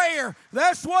about prayer.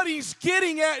 That's what he's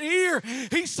getting at here.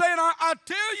 He's saying, I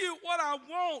tell you what I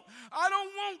want. I don't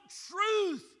want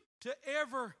truth to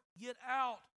ever get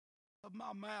out of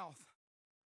my mouth.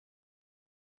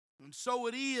 And so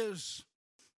it is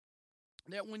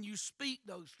that when you speak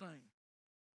those things,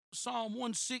 Psalm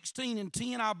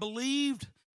 116:10, I believed,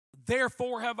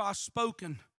 therefore have I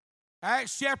spoken.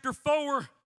 Acts chapter 4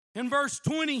 and verse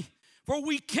 20, for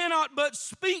we cannot but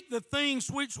speak the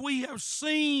things which we have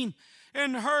seen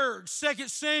and heard. 2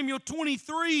 Samuel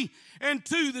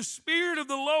 23:2, the Spirit of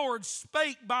the Lord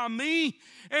spake by me,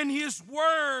 and his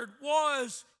word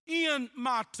was in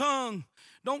my tongue.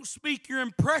 Don't speak your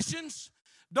impressions.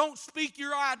 Don't speak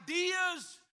your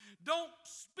ideas. Don't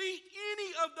speak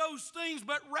any of those things,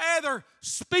 but rather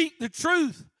speak the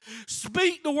truth.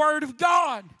 Speak the word of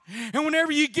God. And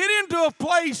whenever you get into a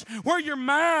place where your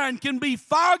mind can be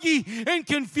foggy and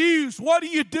confused, what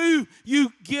do?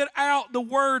 You get out the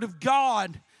word of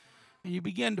God and you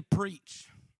begin to preach.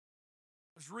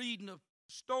 I was reading a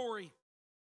story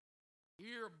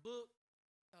here, a book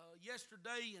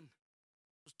yesterday, and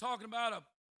was talking about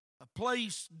a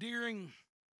place during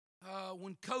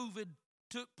when COVID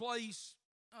took place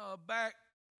back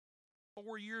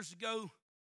 4 years ago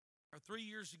or 3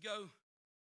 years ago,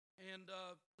 and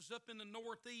it was up in the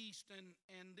Northeast,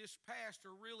 and this pastor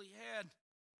really had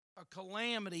a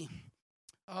calamity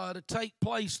to take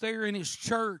place there in his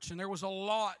church, and there was a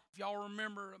lot, if y'all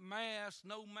remember, mask,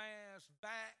 no mask,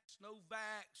 vax, no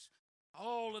vax,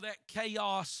 all of that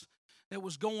chaos that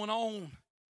was going on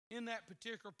in that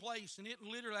particular place. And it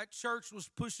literally, that church was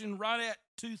pushing right at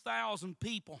 2,000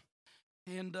 people.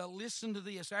 And listen to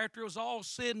this. After it was all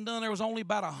said and done, there was only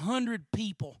about 100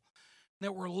 people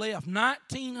that were left.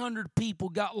 1,900 people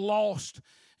got lost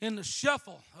in the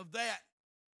shuffle of that.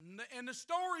 And the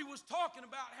story was talking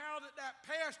about how that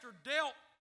pastor dealt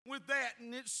with that.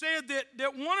 And it said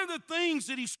that one of the things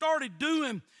that he started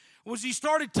doing was he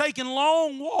started taking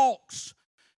long walks.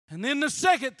 And then the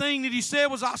second thing that he said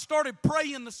was, I started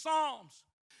praying the Psalms.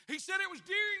 He said it was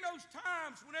during those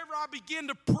times whenever I began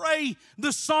to pray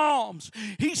the Psalms.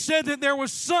 He said that there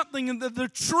was something in the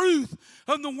truth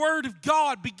of the Word of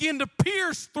God began to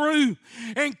pierce through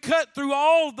and cut through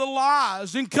all of the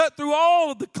lies and cut through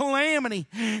all of the calamity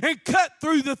and cut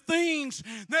through the things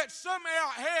that somehow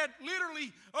had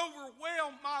literally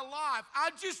overwhelmed my life.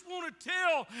 I just want to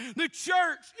tell the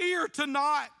church here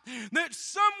tonight that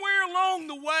somewhere along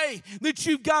the way that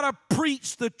you've got to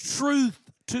preach the truth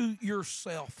to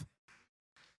yourself.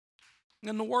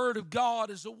 And the Word of God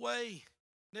is a way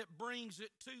that brings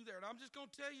it to there. And I'm just going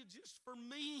to tell you, just for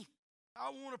me, I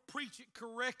want to preach it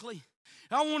correctly.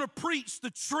 I want to preach the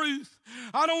truth.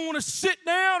 I don't want to sit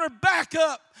down or back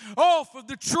up off of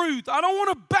the truth. I don't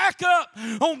want to back up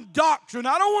on doctrine.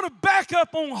 I don't want to back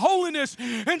up on holiness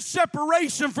and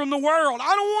separation from the world.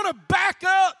 I don't want to back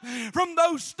up from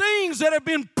those things that have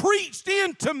been preached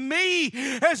into me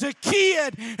as a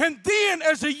kid and then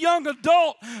as a young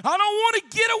adult. I don't want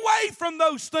to get away from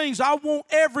those things. I want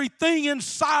everything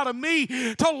inside of me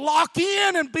to lock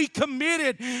in and be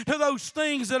committed to those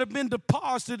things that have been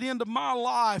deposited into my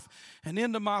life and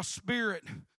into my spirit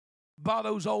by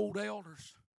those old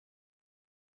elders.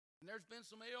 And there's been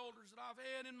some elders that I've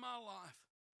had in my life.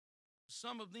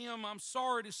 Some of them, I'm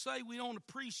sorry to say, we don't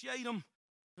appreciate them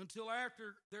until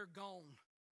after they're gone.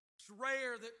 It's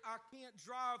rare that I can't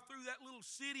drive through that little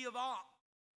city of Op,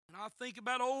 and I think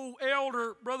about old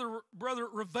elder, Brother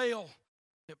Ravel,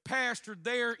 that pastored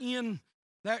there in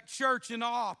that church in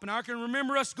Op. And I can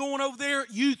remember us going over there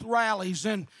at youth rallies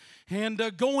and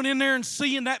going in there and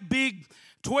seeing that big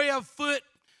 12-foot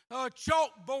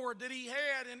chalkboard that he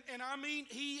had. And I mean,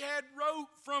 he had wrote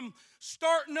from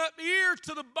starting up here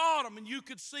to the bottom. And you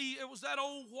could see it was that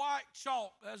old white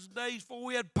chalk. That's the days before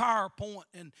we had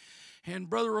PowerPoint. And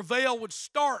Brother Ravel would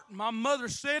start. My mother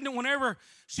said that whenever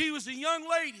she was a young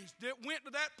lady that went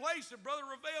to that place, that Brother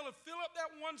Ravel would fill up that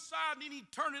one side and then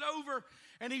he'd turn it over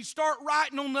and he'd start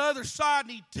writing on the other side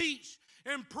and he'd teach.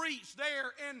 and preach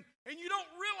there, and you don't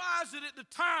realize it at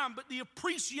the time, but the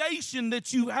appreciation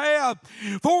that you have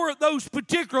for those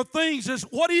particular things is,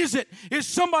 what is it? Is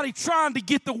somebody trying to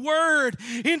get the word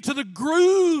into the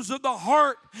grooves of the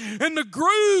heart and the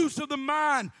grooves of the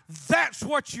mind. That's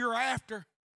what you're after.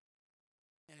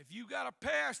 And if you got a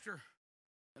pastor,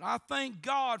 and I thank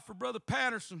God for Brother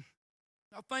Patterson,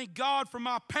 I thank God for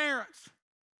my parents,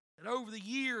 that over the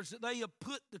years that they have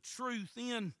put the truth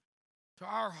in to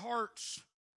our hearts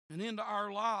and into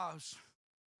our lives.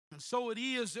 And so it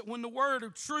is that when the word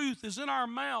of truth is in our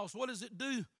mouths, what does it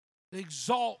do? It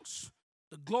exalts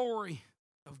the glory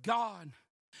of God.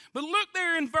 But look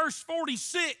there in verse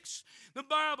 46. The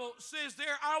Bible says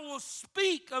there, I will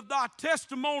speak of thy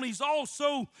testimonies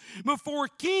also before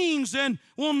kings and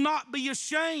will not be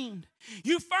ashamed.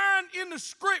 You find in the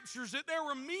scriptures that there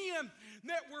were men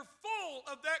that were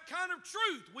full of that kind of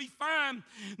truth. We find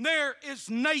there is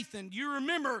Nathan. You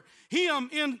remember him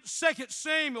in 2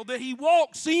 Samuel, that he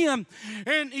walks in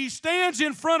and he stands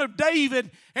in front of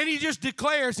David and he just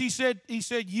declares, he said,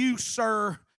 you,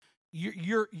 sir,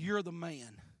 you're the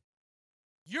man.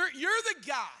 You're the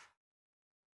guy.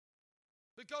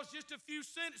 Because just a few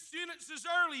sentences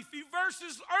early, a few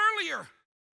verses earlier,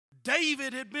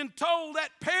 David had been told that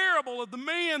parable of the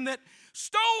man that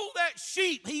stole that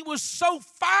sheep. He was so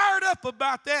fired up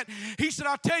about that. He said,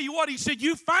 I'll tell you what, he said,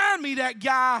 you find me that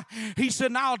guy. He said,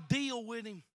 and I'll deal with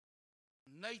him.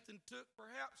 Nathan took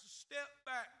perhaps a step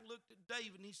back, looked at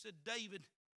David, and he said, David,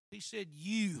 he said,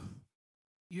 you're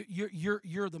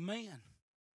the man.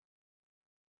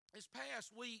 This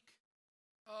past week,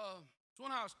 it's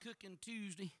when I was cooking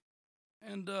Tuesday,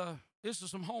 and this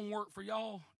is some homework for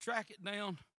y'all. Track it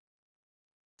down.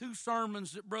 2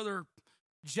 sermons that Brother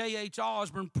J.H.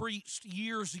 Osborne preached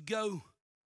years ago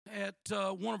at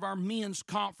one of our men's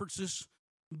conferences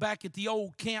back at the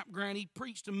old campground. He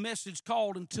preached a message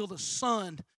called Until the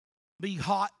Sun Be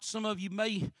Hot. Some of you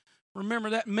may remember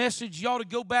that message. You ought to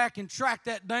go back and track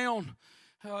that down.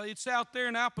 It's out there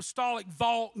in the Apostolic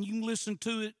Vault, and you can listen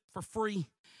to it for free.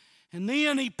 And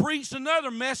then he preached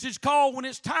another message called When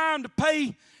It's Time to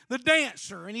Pay the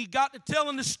Dancer. And he got to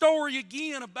telling the story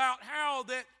again about how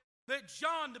that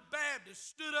John the Baptist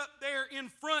stood up there in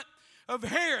front of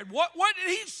Herod. What did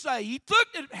he say? He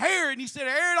looked at Herod and he said,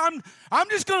 Herod, I'm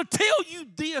just going to tell you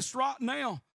this right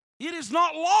now. It is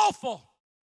not lawful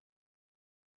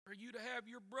for you to have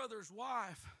your brother's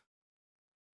wife.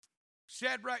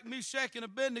 Shadrach, Meshach, and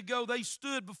Abednego, they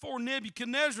stood before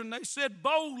Nebuchadnezzar and they said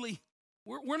boldly,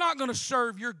 we're not going to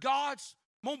serve your gods.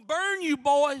 I'm going to burn you,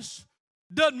 boys.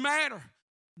 Doesn't matter.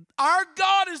 Our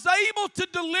God is able to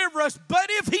deliver us, but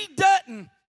if he does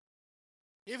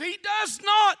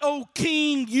not, O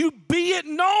king, you be it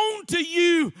known to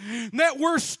you that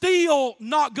we're still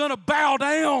not going to bow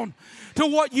down to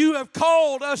what you have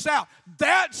called us out.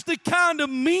 That's the kind of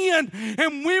men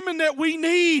and women that we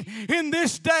need in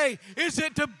this day, is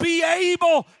it to be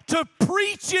able to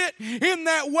preach it in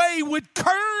that way with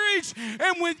courage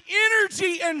and with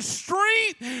energy and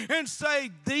strength and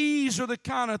say, these are the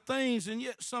kind of things. And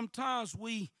yet sometimes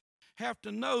we have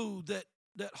to know that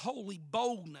holy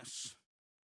boldness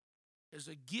is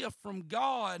a gift from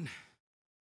God,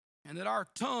 and that our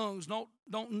tongues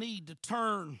don't need to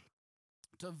turn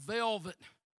to velvet,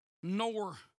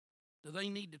 nor do they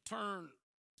need to turn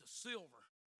to silver,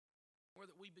 or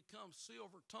that we become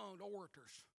silver-tongued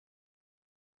orators.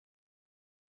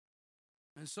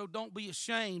 And so don't be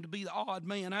ashamed to be the odd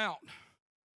man out.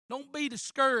 Don't be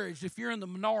discouraged if you're in the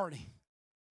minority.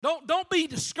 Don't be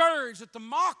discouraged at the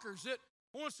mockers that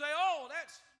want to say, oh,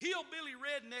 that's hillbilly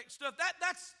redneck stuff.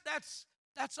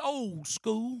 That's old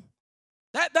school.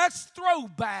 That's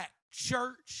throwback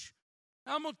church.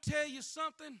 I'm going to tell you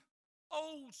something.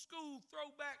 Old school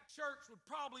throwback church would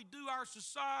probably do our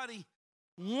society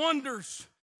wonders.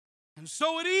 And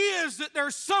so it is that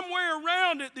there's somewhere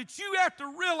around it that you have to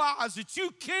realize that you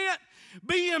can't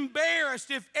be embarrassed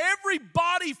if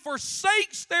everybody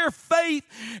forsakes their faith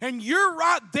and you're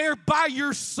right there by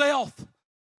yourself.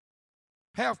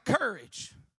 Have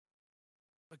courage.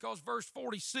 Because verse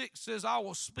 46 says, I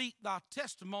will speak thy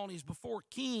testimonies before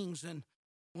kings and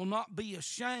will not be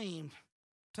ashamed.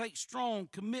 Take strong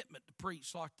commitment to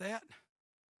preach like that.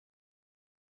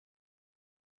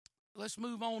 Let's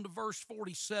move on to verse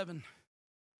 47.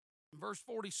 Verse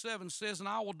 47 says, and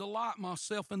I will delight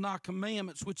myself in thy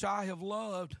commandments, which I have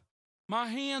loved. My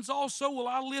hands also will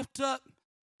I lift up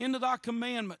into thy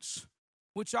commandments,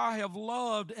 which I have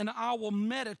loved, and I will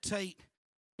meditate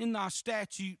in thy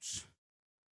statutes.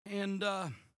 And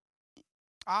I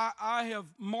have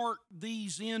marked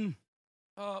these in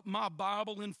my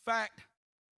Bible. In fact,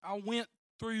 I went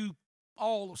through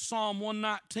all of Psalm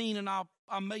 119, and I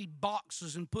made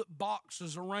boxes and put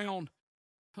boxes around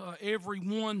every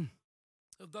one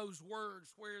of those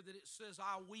words where that it says,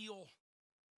 I will.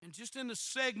 And just in the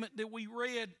segment that we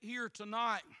read here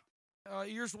tonight,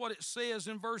 here's what it says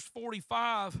in verse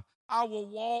 45, I will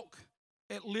walk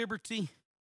at liberty.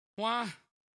 Why?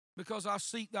 Because I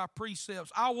seek thy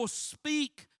precepts. I will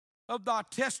speak of thy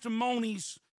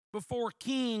testimonies before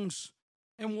kings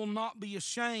and will not be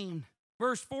ashamed.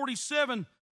 Verse 47,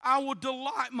 I will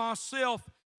delight myself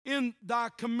in thy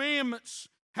commandments.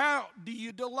 How do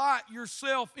you delight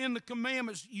yourself in the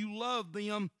commandments? You love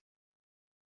them.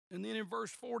 And then in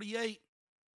verse 48,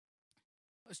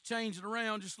 let's change it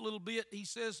around just a little bit. He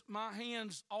says, my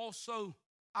hands also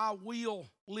I will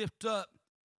lift up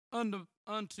unto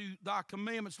thy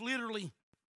commandments. Literally,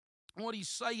 what he's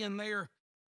saying there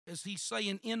is he's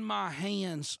saying, in my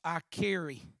hands I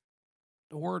carry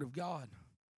the word of God.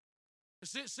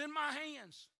 It's in my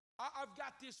hands. I've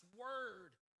got this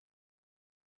word,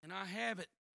 and I have it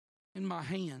in my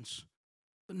hands.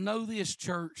 But know this,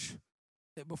 church,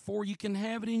 that before you can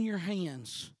have it in your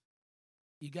hands,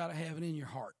 you got to have it in your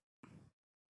heart.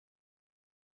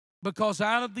 Because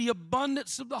out of the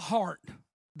abundance of the heart,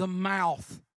 the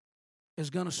mouth is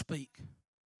going to speak.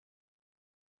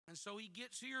 And so he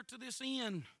gets here to this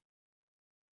end.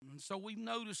 And so we've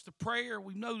noticed the prayer,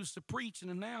 we've noticed the preaching,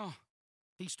 and now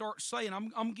he starts saying,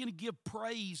 I'm going to give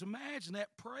praise. Imagine that,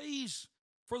 praise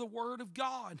for the word of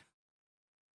God.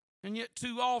 And yet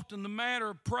too often the matter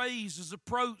of praise is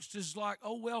approached as like,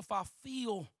 oh, well, if I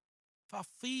feel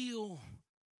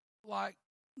like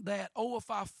that, if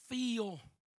I feel,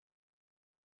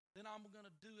 then I'm going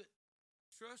to do it.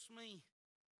 Trust me,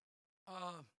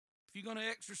 if you're going to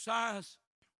exercise,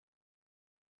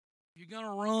 if you're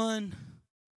going to run,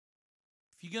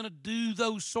 if you're going to do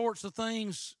those sorts of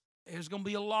things, there's going to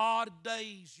be a lot of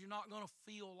days you're not going to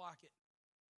feel like it.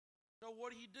 So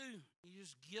what do? You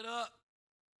just get up.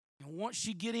 And once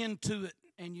you get into it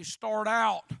and you start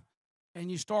out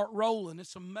and you start rolling,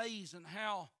 it's amazing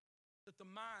how that the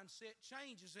mindset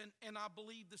changes. And I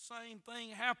believe the same thing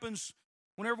happens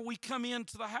whenever we come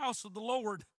into the house of the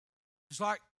Lord. It's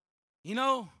like,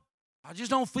 I just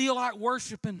don't feel like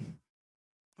worshiping.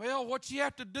 Well, what you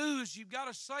have to do is you've got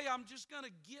to say, I'm just going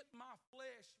to get my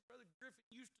flesh. Brother Griffin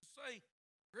used to say,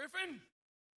 Griffin,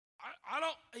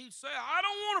 he'd say, I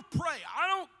don't want to pray. I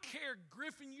don't care,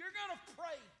 Griffin, you're going to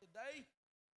pray today.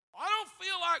 I don't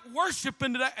feel like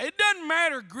worshiping today. It doesn't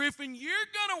matter, Griffin, you're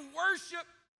going to worship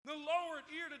the Lord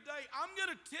here today. I'm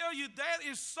going to tell you that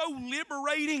is so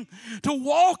liberating to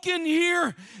walk in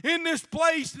here in this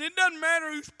place. And it doesn't matter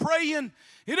who's praying.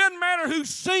 It doesn't matter who's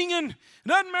singing. It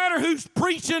doesn't matter who's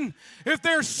preaching. If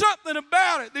there's something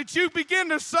about it that you begin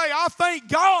to say, I thank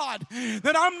God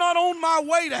that I'm not on my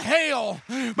way to hell,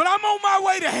 but I'm on my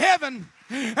way to heaven.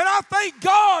 And I thank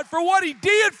God for what He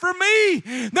did for me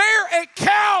there at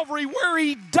Calvary where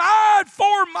He died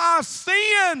for my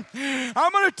sin.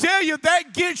 I'm going to tell you,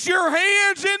 that gets your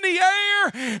hands in the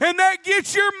air and that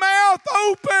gets your mouth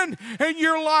open. And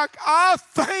you're like, I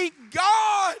thank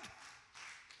God.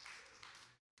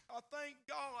 I thank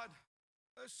God.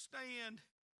 Let's stand.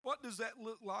 What does that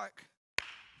look like?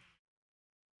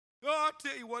 Oh, I'll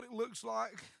tell you what it looks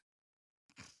like.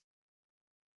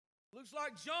 Looks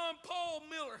like John Paul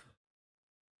Miller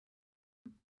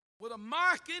with a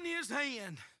mic in his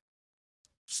hand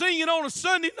singing on a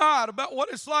Sunday night about what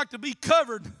it's like to be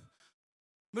covered.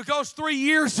 Because 3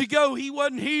 years ago he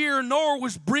wasn't here, nor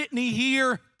was Brittany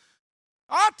here.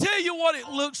 I'll tell you what it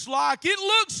looks like. It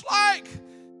looks like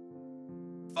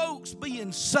folks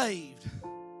being saved.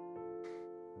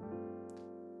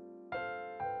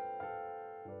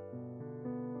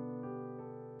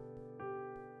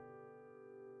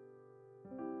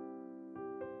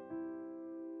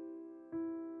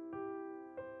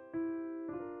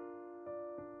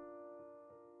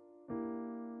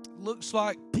 Looks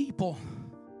like people,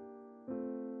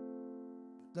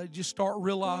 they just start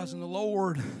realizing the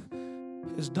Lord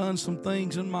has done some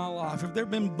things in my life. If there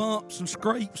have been bumps and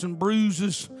scrapes and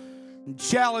bruises and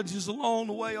challenges along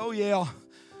the way, oh yeah,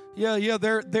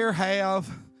 there have.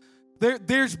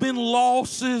 There's been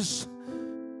losses.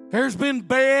 There's been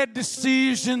bad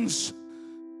decisions.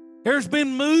 There's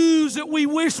been moves that we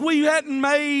wish we hadn't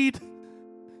made.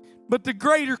 But the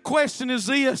greater question is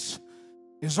this,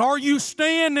 is are you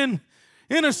standing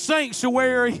in a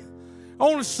sanctuary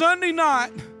on a Sunday night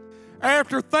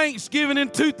after Thanksgiving in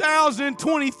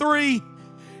 2023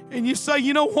 and you say,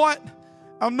 you know what?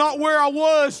 I'm not where I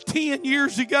was 10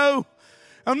 years ago.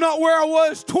 I'm not where I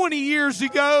was 20 years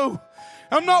ago.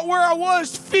 I'm not where I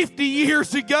was 50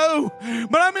 years ago.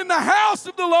 But I'm in the house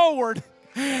of the Lord.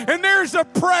 And there's a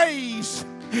praise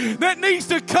that needs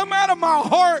to come out of my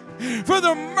heart for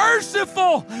the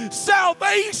merciful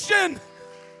salvation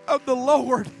of the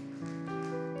Lord.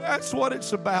 That's what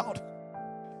it's about.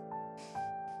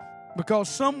 Because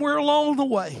somewhere along the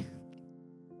way,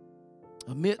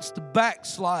 amidst the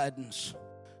backslidings,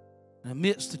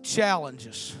 amidst the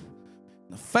challenges,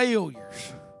 the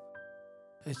failures,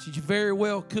 that you very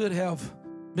well could have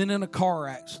been in a car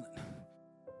accident.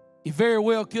 You very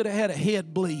well could have had a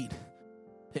head bleed.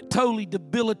 It totally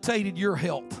debilitated your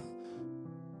health.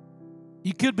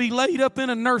 You could be laid up in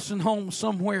a nursing home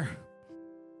somewhere.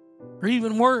 Or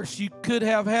even worse, you could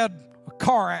have had a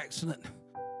car accident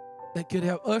that could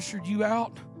have ushered you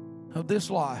out of this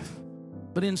life.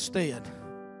 But instead,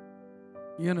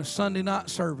 you're in a Sunday night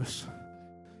service.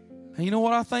 And you know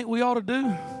what I think we ought to do?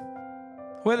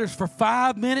 Whether it's for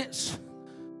 5 minutes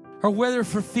or whether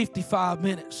it's for 55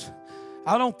 minutes.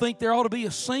 I don't think there ought to be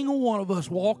a single one of us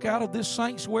walk out of this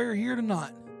sanctuary here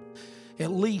tonight,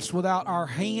 at least without our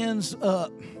hands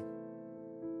up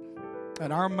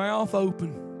and our mouth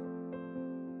open.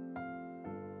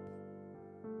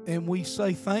 And we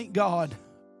say, thank God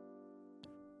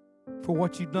for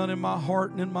what you've done in my heart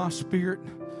and in my spirit,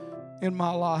 in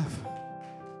my life.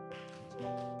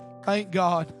 Thank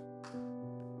God.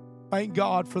 Thank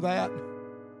God for that.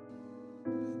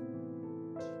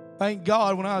 Thank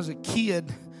God when I was a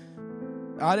kid,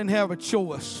 I didn't have a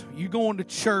choice. You going to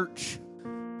church.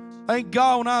 Thank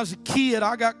God when I was a kid,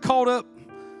 I got caught up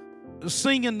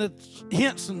singing the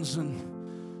Hensons.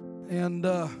 And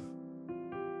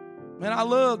man, I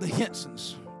love the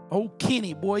Hensons. Old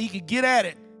Kenny, boy, he could get at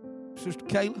it, Sister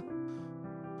Kayla.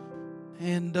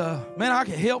 And man, I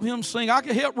could help him sing. I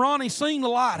could help Ronnie sing The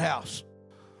Lighthouse.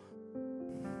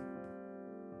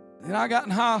 And I got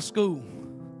in high school.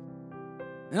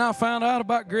 And I found out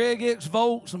about Greg X.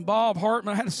 Volts and Bob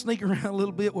Hartman. I had to sneak around a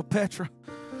little bit with Petra.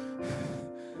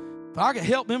 But I could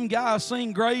help them guys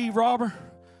sing Grave Robber.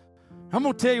 I'm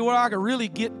going to tell you what I could really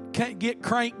get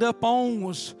cranked up on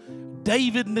was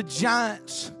David and the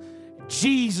Giants.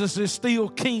 Jesus is still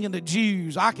King of the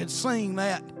Jews. I could sing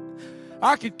that.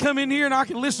 I could come in here and I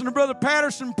could listen to Brother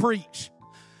Patterson preach.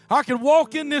 I could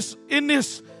walk in this, and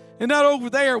that over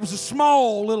there, it was a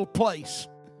small little place.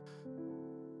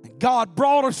 God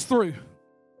brought us through.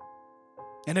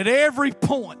 And at every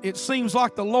point, it seems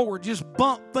like the Lord just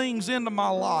bumped things into my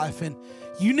life. And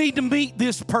you need to meet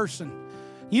this person.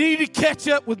 You need to catch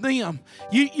up with them.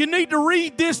 You need to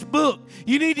read this book.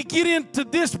 You need to get into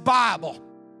this Bible.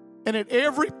 And at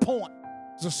every point,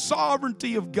 the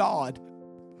sovereignty of God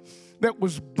that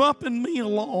was bumping me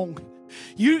along.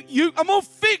 I'm going to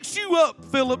fix you up,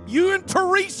 Philip. You and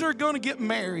Teresa are going to get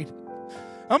married.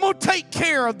 I'm going to take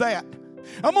care of that.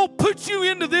 I'm going to put you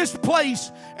into this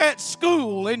place at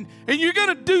school, and you're going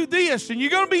to do this, and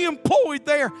you're going to be employed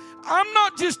there. I'm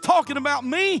not just talking about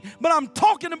me, but I'm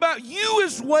talking about you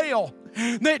as well.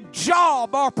 That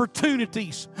job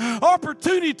opportunities,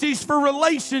 opportunities for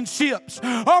relationships,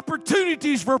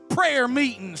 opportunities for prayer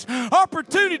meetings,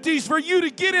 opportunities for you to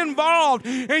get involved,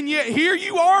 and yet here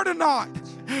you are tonight.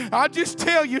 I just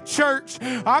tell you, church,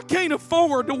 I can't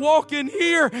afford to walk in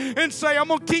here and say I'm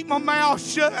going to keep my mouth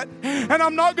shut and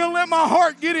I'm not going to let my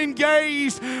heart get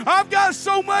engaged. I've got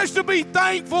so much to be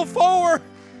thankful for.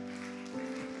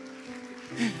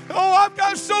 Oh, I've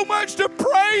got so much to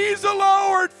praise the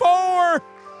Lord for.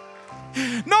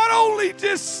 Not only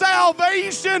just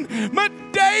salvation, but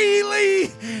daily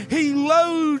He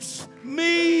loads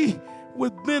me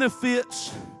with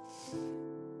benefits.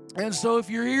 And so if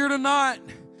you're here tonight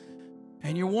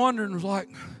and you're wondering, like,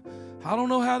 I don't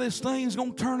know how this thing's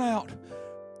going to turn out,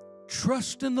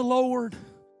 trust in the Lord.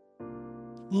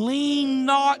 Lean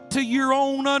not to your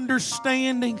own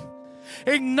understanding.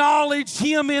 Acknowledge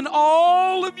Him in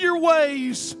all of your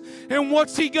ways. And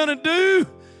what's He going to do?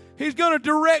 He's going to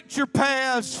direct your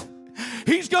paths.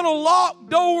 He's going to lock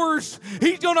doors.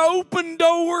 He's going to open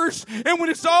doors. And when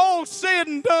it's all said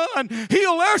and done,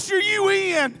 He'll usher you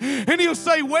in. And He'll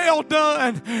say, well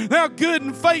done, thou good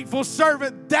and faithful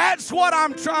servant. That's what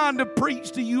I'm trying to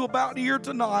preach to you about here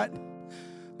tonight.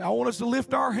 Now, I want us to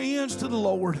lift our hands to the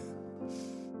Lord.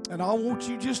 And I want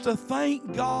you just to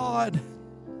thank God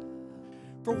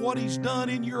for what He's done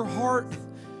in your heart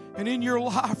and in your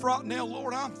life right now.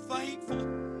 Lord, I'm thankful.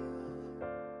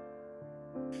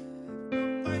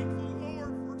 I'm thankful,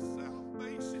 Lord, for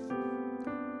salvation.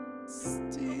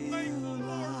 I'm thankful,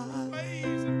 Lord, for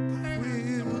ways and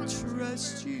paths. We'll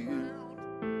trust you.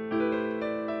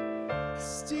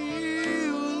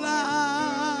 Still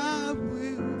I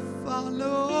will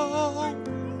follow.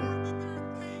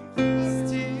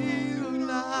 Still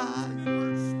I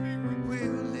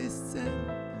will listen.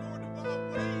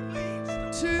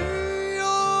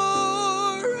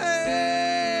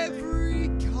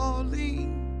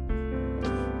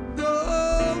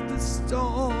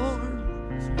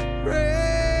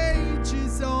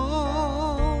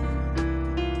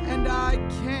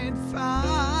 and